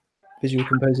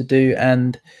Composer do,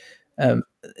 and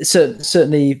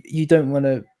certainly you don't want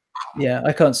to. Yeah,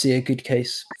 I can't see a good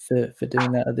case for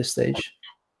doing that at this stage.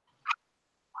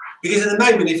 Because at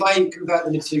the moment, if I convert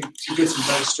them to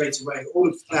Gutenberg straight away, all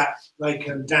of that, like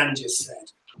Dan just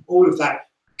said, all of that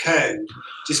code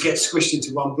just gets squished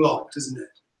into one block, doesn't it?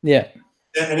 Yeah.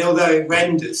 And although it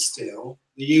renders still,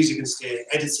 the user can see it.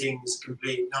 Editing is a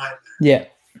complete nightmare. Yeah,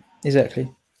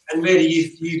 exactly. And really,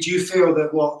 do you feel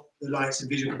that what the likes of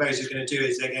Visual Composer are going to do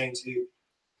is they're going to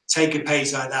take a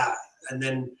page like that, and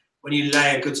then when you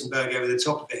layer Gutenberg over the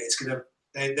top of it,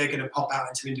 they're going to pop out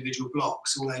into individual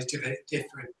blocks, all those different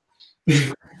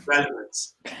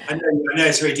relevance. I know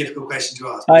it's a very difficult question to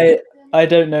ask. I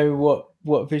don't know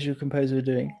what Visual Composer are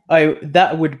doing.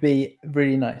 That would be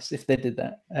really nice if they did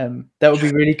that. That would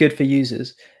be really good for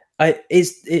users.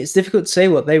 It's difficult to say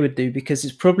what they would do because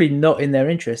it's probably not in their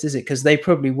interest, is it? Because they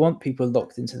probably want people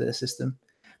locked into their system.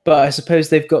 But I suppose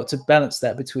they've got to balance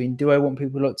that between, do I want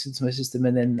people locked into my system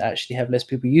and then actually have less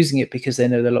people using it because they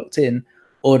know they're locked in,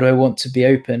 or do I want to be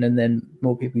open and then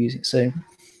more people using it? So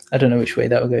I don't know which way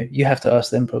that will go. You have to ask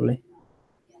them probably.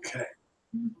 Okay.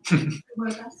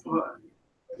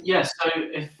 Yeah, so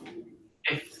if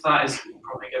that is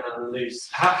probably going to lose,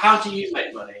 how do you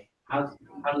make money? How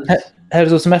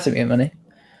does Automattic make money?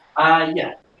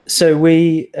 Yeah. So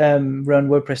we run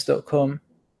WordPress.com,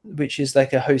 which is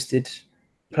like a hosted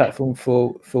platform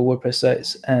for WordPress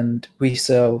sites, and we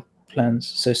sell plans,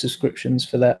 so subscriptions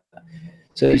for that.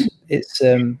 So it's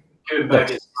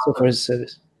like software as a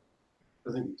service.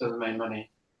 Doesn't make money.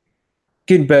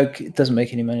 Gutenberg doesn't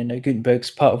make any money. No, Gutenberg's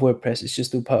part of WordPress. It's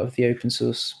just all part of the open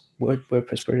source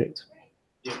WordPress project.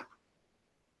 Yeah.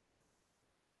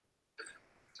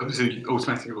 So obviously,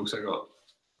 Automattic have also got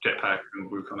Jetpack and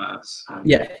WooCommerce.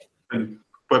 Yeah. And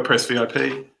WordPress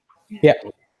VIP. Yeah.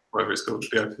 Whatever it's called,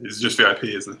 VIP. It's just VIP,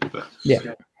 isn't it? But,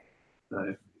 yeah.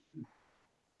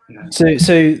 Yeah.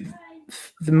 So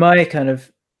my kind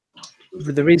of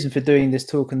the reason for doing this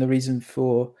talk and the reason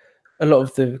for a lot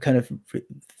of the kind of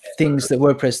things that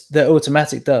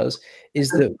Automattic does is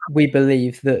that we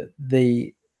believe that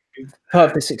the part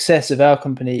of the success of our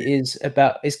company is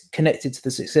connected to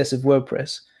the success of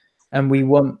WordPress, and we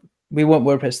want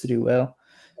WordPress to do well.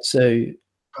 So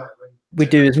we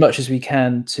do as much as we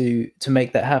can to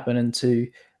make that happen and to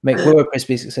make WordPress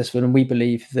be successful. And we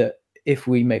believe that if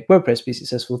we make WordPress be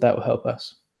successful, that will help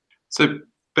us. So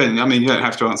Ben, I mean, you don't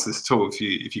have to answer this at all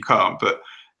if you can't, but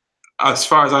as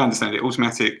far as I understand it,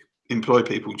 Automattic employ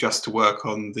people just to work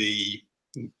on the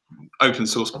open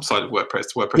source side of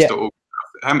WordPress, WordPress.org.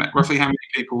 Roughly how many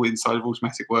people inside of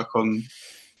Automattic work on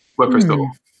WordPress.org?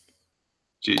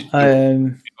 Do you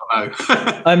know?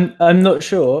 I'm not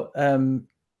sure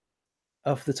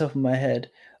off the top of my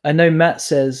head. I know Matt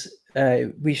says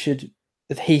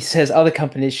he says other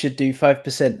companies should do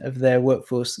 5% of their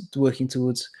workforce working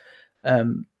towards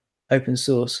open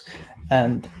source,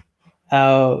 and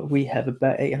we have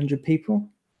about 800 people.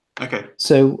 Okay.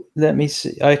 So let me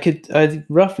see. I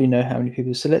roughly know how many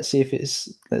people. So let's see if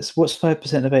what's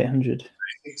 5% of 800?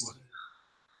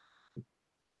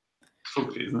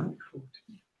 40, isn't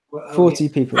it? 40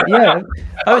 people. Yeah,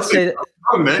 I would say that.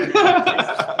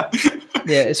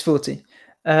 Yeah, it's 40.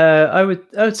 I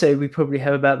would say we probably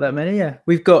have about that many. Yeah,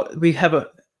 we have a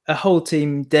whole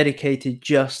team dedicated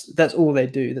that's all they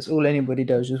do. That's all anybody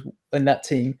does. Just in that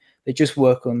team, they just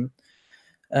work on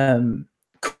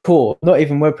core, not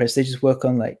even WordPress. They just work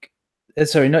on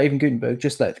not even Gutenberg,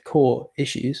 just like the core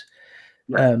issues.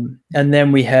 Right. And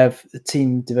then we have a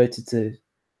team devoted to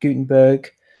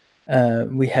Gutenberg.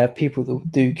 We have people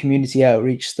that do community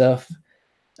outreach stuff.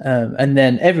 And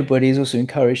then everybody is also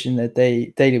encouraged in their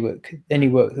daily work, any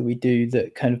work that we do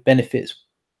that kind of benefits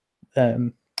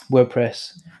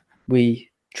WordPress. We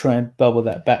try and bubble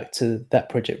that back to that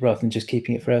project rather than just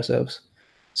keeping it for ourselves.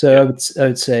 So yeah. I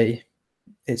would say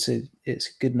it's a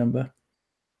good number.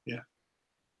 Yeah.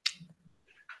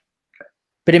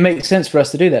 But it makes sense for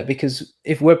us to do that because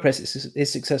if WordPress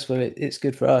is successful, it's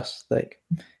good for us. Like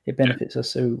it benefits us.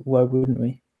 So why wouldn't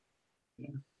we? Yeah.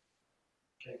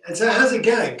 Okay. And so how's it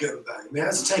going, Gutenberg? I mean,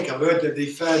 how's it take? I've heard that the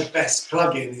third best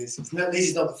plugin is. At least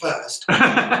it's not the first.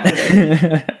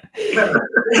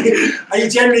 Are you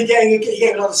generally getting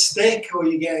a lot of stick, or are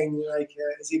you getting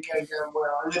is it going down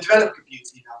well? And the developer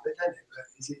community love it, don't it? But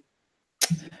is it?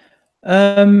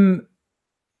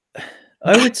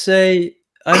 I would say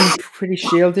I'm pretty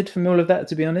shielded from all of that,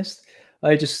 to be honest.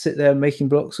 I just sit there making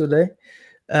blocks all day.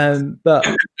 But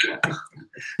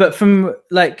from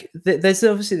there's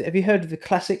obviously, have you heard of the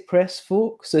classic press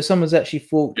fork? So someone's actually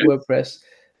forked WordPress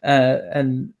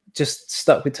and just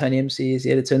stuck with TinyMC as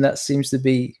the editor, and that seems to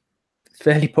be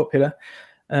fairly popular.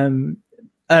 And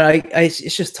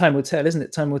it's just time will tell, isn't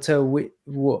it? Time will tell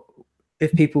what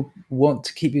if people want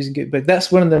to keep using Gutenberg.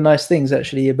 That's one of the nice things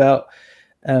actually about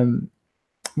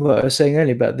what I was saying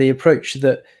earlier about the approach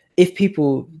that if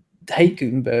people hate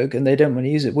Gutenberg and they don't want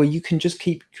to use it, well, you can just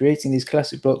keep creating these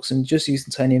classic blocks and just use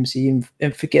the TinyMC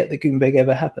and forget that Gutenberg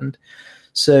ever happened.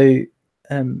 So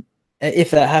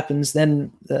if that happens,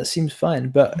 then that seems fine.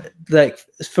 But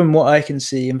from what I can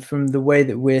see and from the way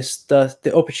that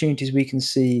the opportunities we can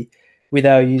see with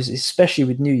our users, especially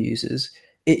with new users,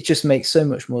 it just makes so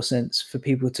much more sense for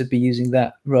people to be using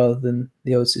that rather than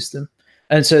the old system.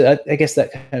 And so I guess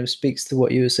that kind of speaks to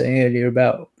what you were saying earlier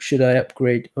about should I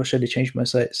upgrade or should I change my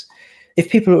sites? If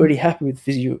people are already happy with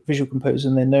Visual Composer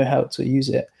and they know how to use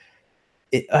it,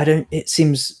 it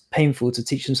seems painful to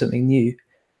teach them something new.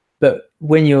 But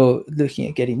when you're looking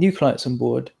at getting new clients on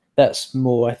board, that's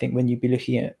more, I think, when you'd be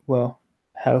looking at, well,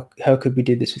 how could we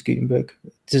do this with Gutenberg?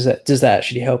 Does that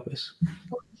actually help us?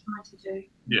 What you're trying to do.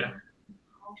 Yeah.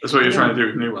 That's what you're trying to do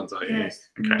with new ones, are you? Yes.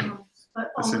 Okay.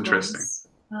 That's interesting.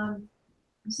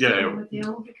 With the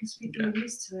old because people are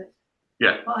used to it.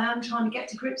 Yeah. But I am trying to get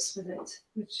to grips with it,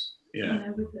 which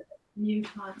with the new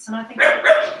clients, and I think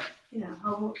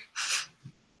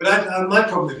But my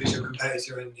problem with Visual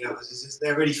Composer and the others is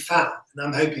they're really fat, and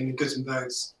I'm hoping the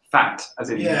Gutenberg's fat,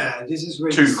 as in this is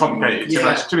really too complicated.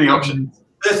 Too many options.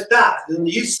 There's that, and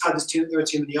the user side there are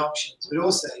too many options, but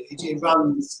also it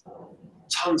runs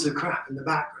tons of crap in the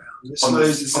background. It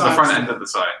slows the on the front end of the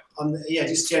site.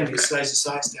 Just generally slows the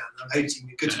sites down. I'm hoping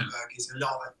the Gutenberg is a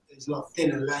lot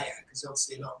thinner layer because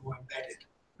obviously a lot more embedded.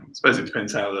 I suppose it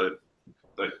depends how the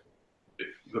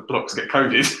blocks get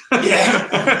coded.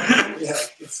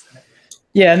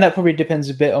 Yeah, and that probably depends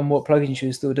a bit on what plugins you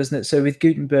install, doesn't it? So with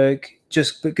Gutenberg,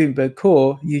 Gutenberg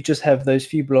Core, you just have those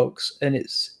few blocks, and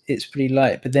it's pretty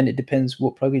light. But then it depends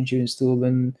what plugins you install,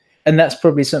 and that's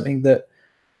probably something that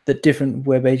different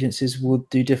web agencies will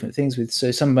do different things with. So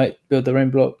some might build their own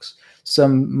blocks.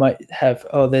 Some might have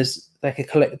there's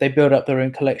they build up their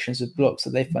own collections of blocks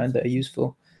that they find that are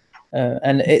useful,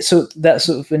 and that's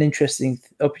sort of an interesting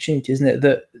opportunity, isn't it?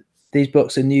 That these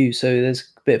blocks are new, so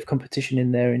there's a bit of competition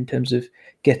in there in terms of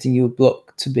getting your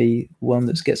block to be one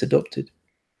that gets adopted.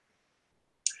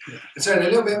 So a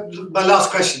little bit, my last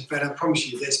question, Fred, I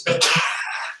promise you this, but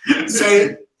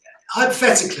so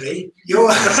hypothetically,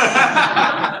 you're,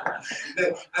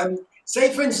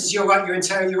 say for instance, you're writing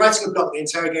a block that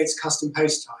interrogates custom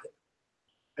post type,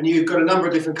 and you've got a number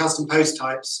of different custom post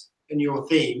types in your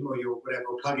theme or your whatever,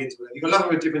 or plugins, whatever. You've got a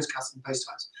number of different custom post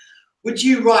types. Would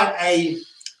you write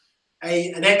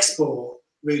an export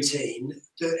routine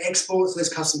that exports those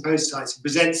custom post types and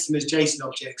presents them as JSON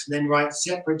objects, and then write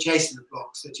separate JSON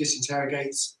blocks that just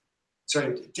interrogates,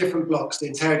 different blocks that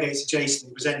interrogates a JSON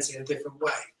and presents it in a different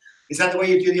way? Is that the way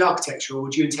you do the architecture, or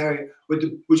would you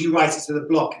would you write it to the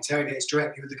block, interrogates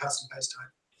directly with the custom post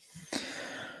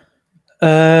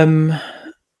type?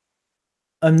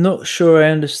 I'm not sure I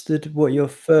understood what your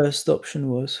first option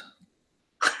was.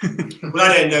 Well,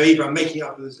 I don't know either. I'm making it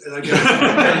up as I go.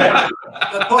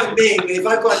 The point being, if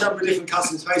I've got a number of different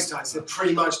custom post types that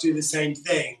pretty much do the same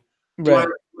thing, do I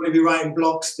want to be writing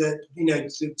blocks that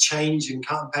to change and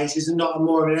cut and paste? Is it not a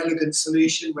more of an elegant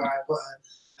solution where I put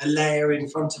a layer in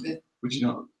front of it? Would you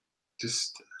not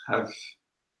just have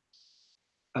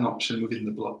an option within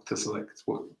the block to select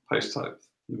what post type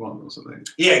you want or something?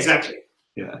 Yeah, exactly.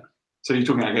 Yeah. So you're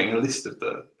talking about getting a list of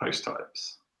the post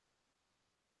types.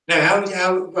 No,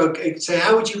 so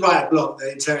how would you write a block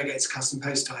that interrogates custom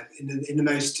post type in the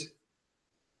most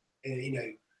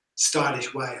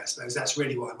stylish way? I suppose that's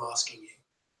really what I'm asking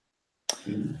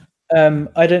you.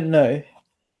 I don't know.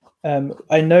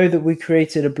 I know that we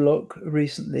created a block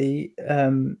recently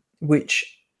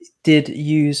which did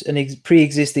use an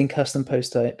pre-existing custom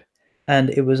post type, and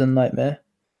it was a nightmare.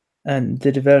 And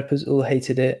the developers all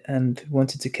hated it and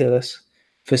wanted to kill us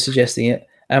for suggesting it.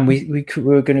 And we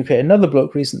were going to create another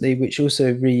block recently, which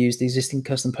also reused existing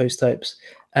custom post types.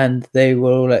 And they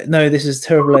were all like, no, this is a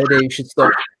terrible idea, you should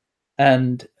stop.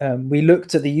 And we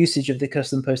looked at the usage of the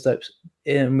custom post types,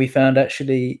 and we found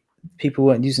actually people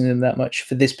weren't using them that much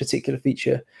for this particular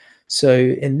feature. So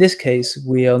in this case,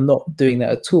 we are not doing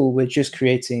that at all. We're just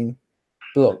creating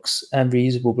blocks and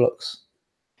reusable blocks.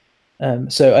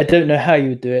 So I don't know how you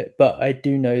would do it, but I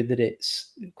do know that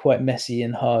it's quite messy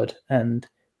and hard, and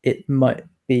it might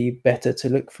be better to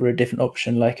look for a different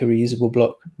option like a reusable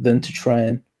block than to try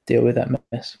and deal with that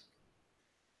mess.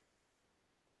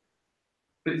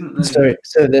 Sorry,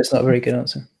 so that's not a very good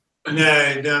answer. No,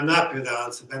 I'm not happy with that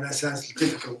answer, Ben. That sounds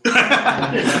difficult. Because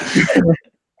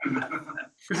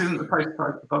isn't the post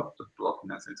type above the block in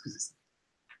that sense? Because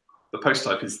the post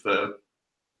type is the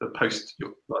post,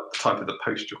 the type of the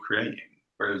post you're creating,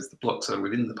 whereas the blocks are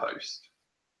within the post.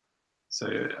 So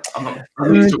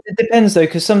it depends though,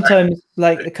 because sometimes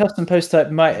like a custom post type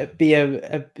might be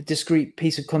a discrete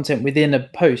piece of content within a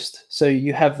post. So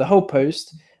you have the whole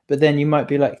post, but then you might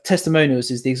be like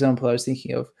testimonials is the example I was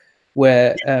thinking of,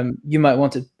 where you might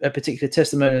want a particular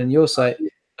testimonial on your site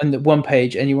and one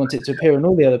page, and you want it to appear on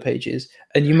all the other pages,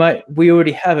 and we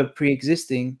already have a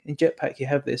pre-existing in Jetpack. You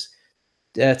have this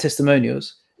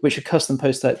testimonials, which are custom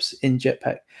post types in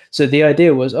Jetpack. So the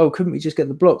idea was, couldn't we just get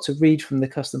the block to read from the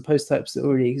custom post types that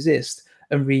already exist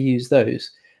and reuse those?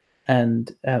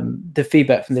 And the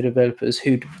feedback from the developers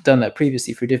who'd done that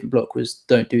previously for a different block was,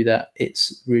 don't do that.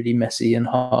 It's really messy and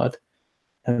hard.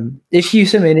 If you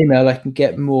send me an email, I can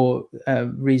get more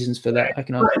reasons for that. I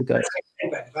can answer the guys.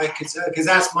 Because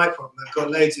that's my problem. I've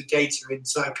got loads of data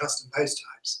inside custom post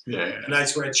types, and I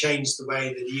just want to change the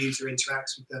way that the user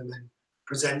interacts with them and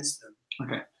presents them.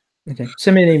 Okay.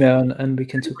 Send me an email and we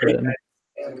can talk about it.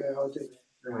 Okay, I'll do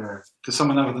that. Does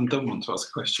someone other than Dom want to ask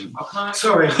a question?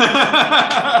 Sorry.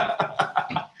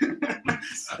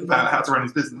 About how to run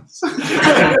his business.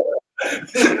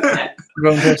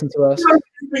 Wrong person to ask.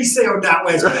 Be sealed that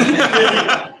way.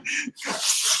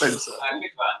 Spencer.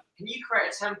 Can you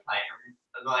create a template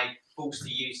and like force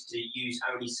the user to use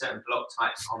only certain block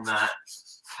types on that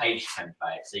page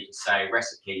template? So you can say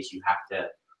recipes, you have to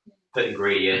put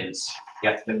ingredients, you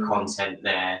have to put content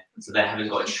there, so they haven't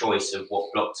got a choice of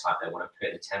what block type they want to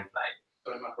put in the template.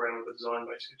 Don't muck around with the design,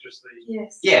 basically, just the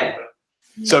yeah.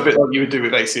 So a bit like you would do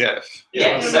with ACF.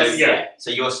 So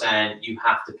you're saying you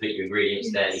have to put your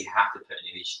ingredients there, you have to put an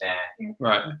image there.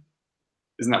 Right.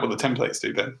 Isn't that what the templates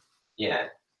do then? Yeah.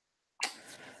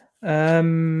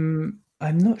 I'm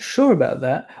not sure about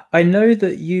that. I know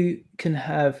that you can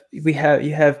you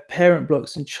have parent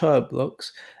blocks and child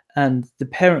blocks, and the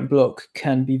parent block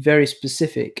can be very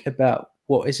specific about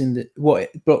what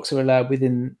blocks are allowed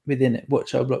within it, what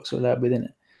child blocks are allowed within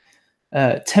it.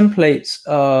 Templates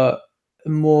are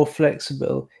more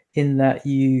flexible in that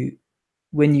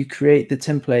when you create the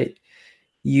template,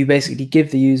 you basically give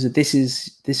the user this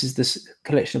is this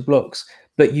collection of blocks,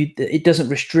 but it doesn't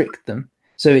restrict them.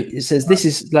 So it says this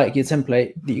is like your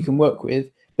template that you can work with,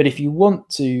 But if you want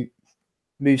to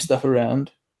move stuff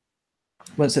around,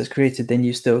 once that's created, then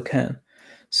you still can.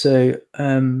 So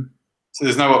so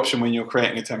there's no option when you're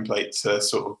creating a template to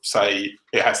sort of say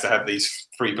it has to have these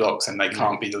 3 blocks and they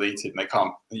can't be deleted and they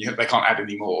can't add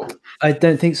any more. I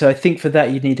don't think so. I think for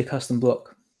that you need a custom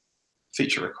block.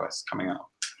 Feature requests coming up.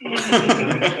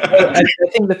 I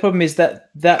think the problem is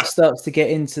that starts to get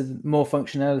into the more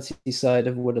functionality side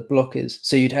of what a block is.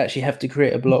 So you'd actually have to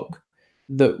create a block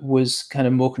that was kind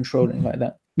of more controlling like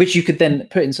that, which you could then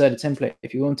put inside a template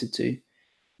if you wanted to.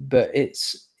 But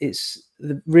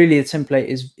really a template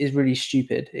is really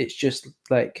stupid. It's just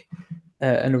like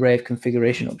an array of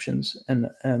configuration options, and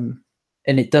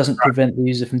it doesn't prevent the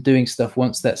user from doing stuff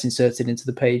once that's inserted into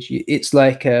the page. It's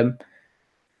like trying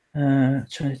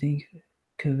to think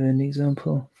of an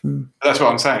example from. That's what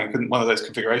I'm saying. Couldn't one of those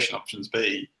configuration options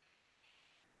be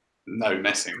no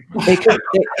messing? It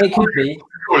could be.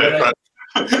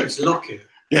 It's locking.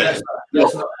 Yeah, that's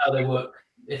not how they work.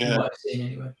 If you might have seen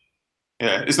anyway.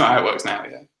 Yeah, it's not how it works now.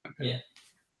 Yeah. Okay. Yeah.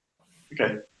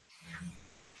 Okay.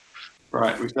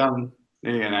 Right, we've done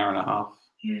nearly an hour and a half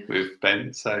with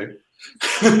Ben. So,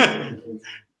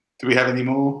 do we have any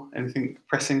more? Anything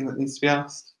pressing that needs to be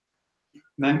asked?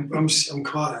 No. I'm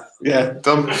quiet. Yeah,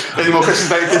 Dom. Any more questions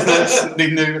about your business?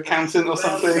 Need a new accountant or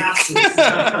something?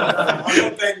 I'll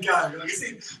let Ben go. We can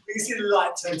see the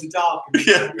light turn to dark.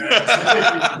 Yeah.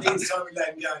 Next time we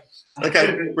let him go.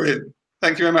 Okay, brilliant.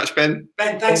 Thank you very much, Ben.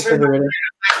 Ben, thanks very much.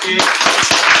 Thank you.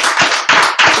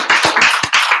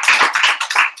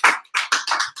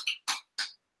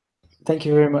 Thank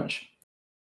you very much.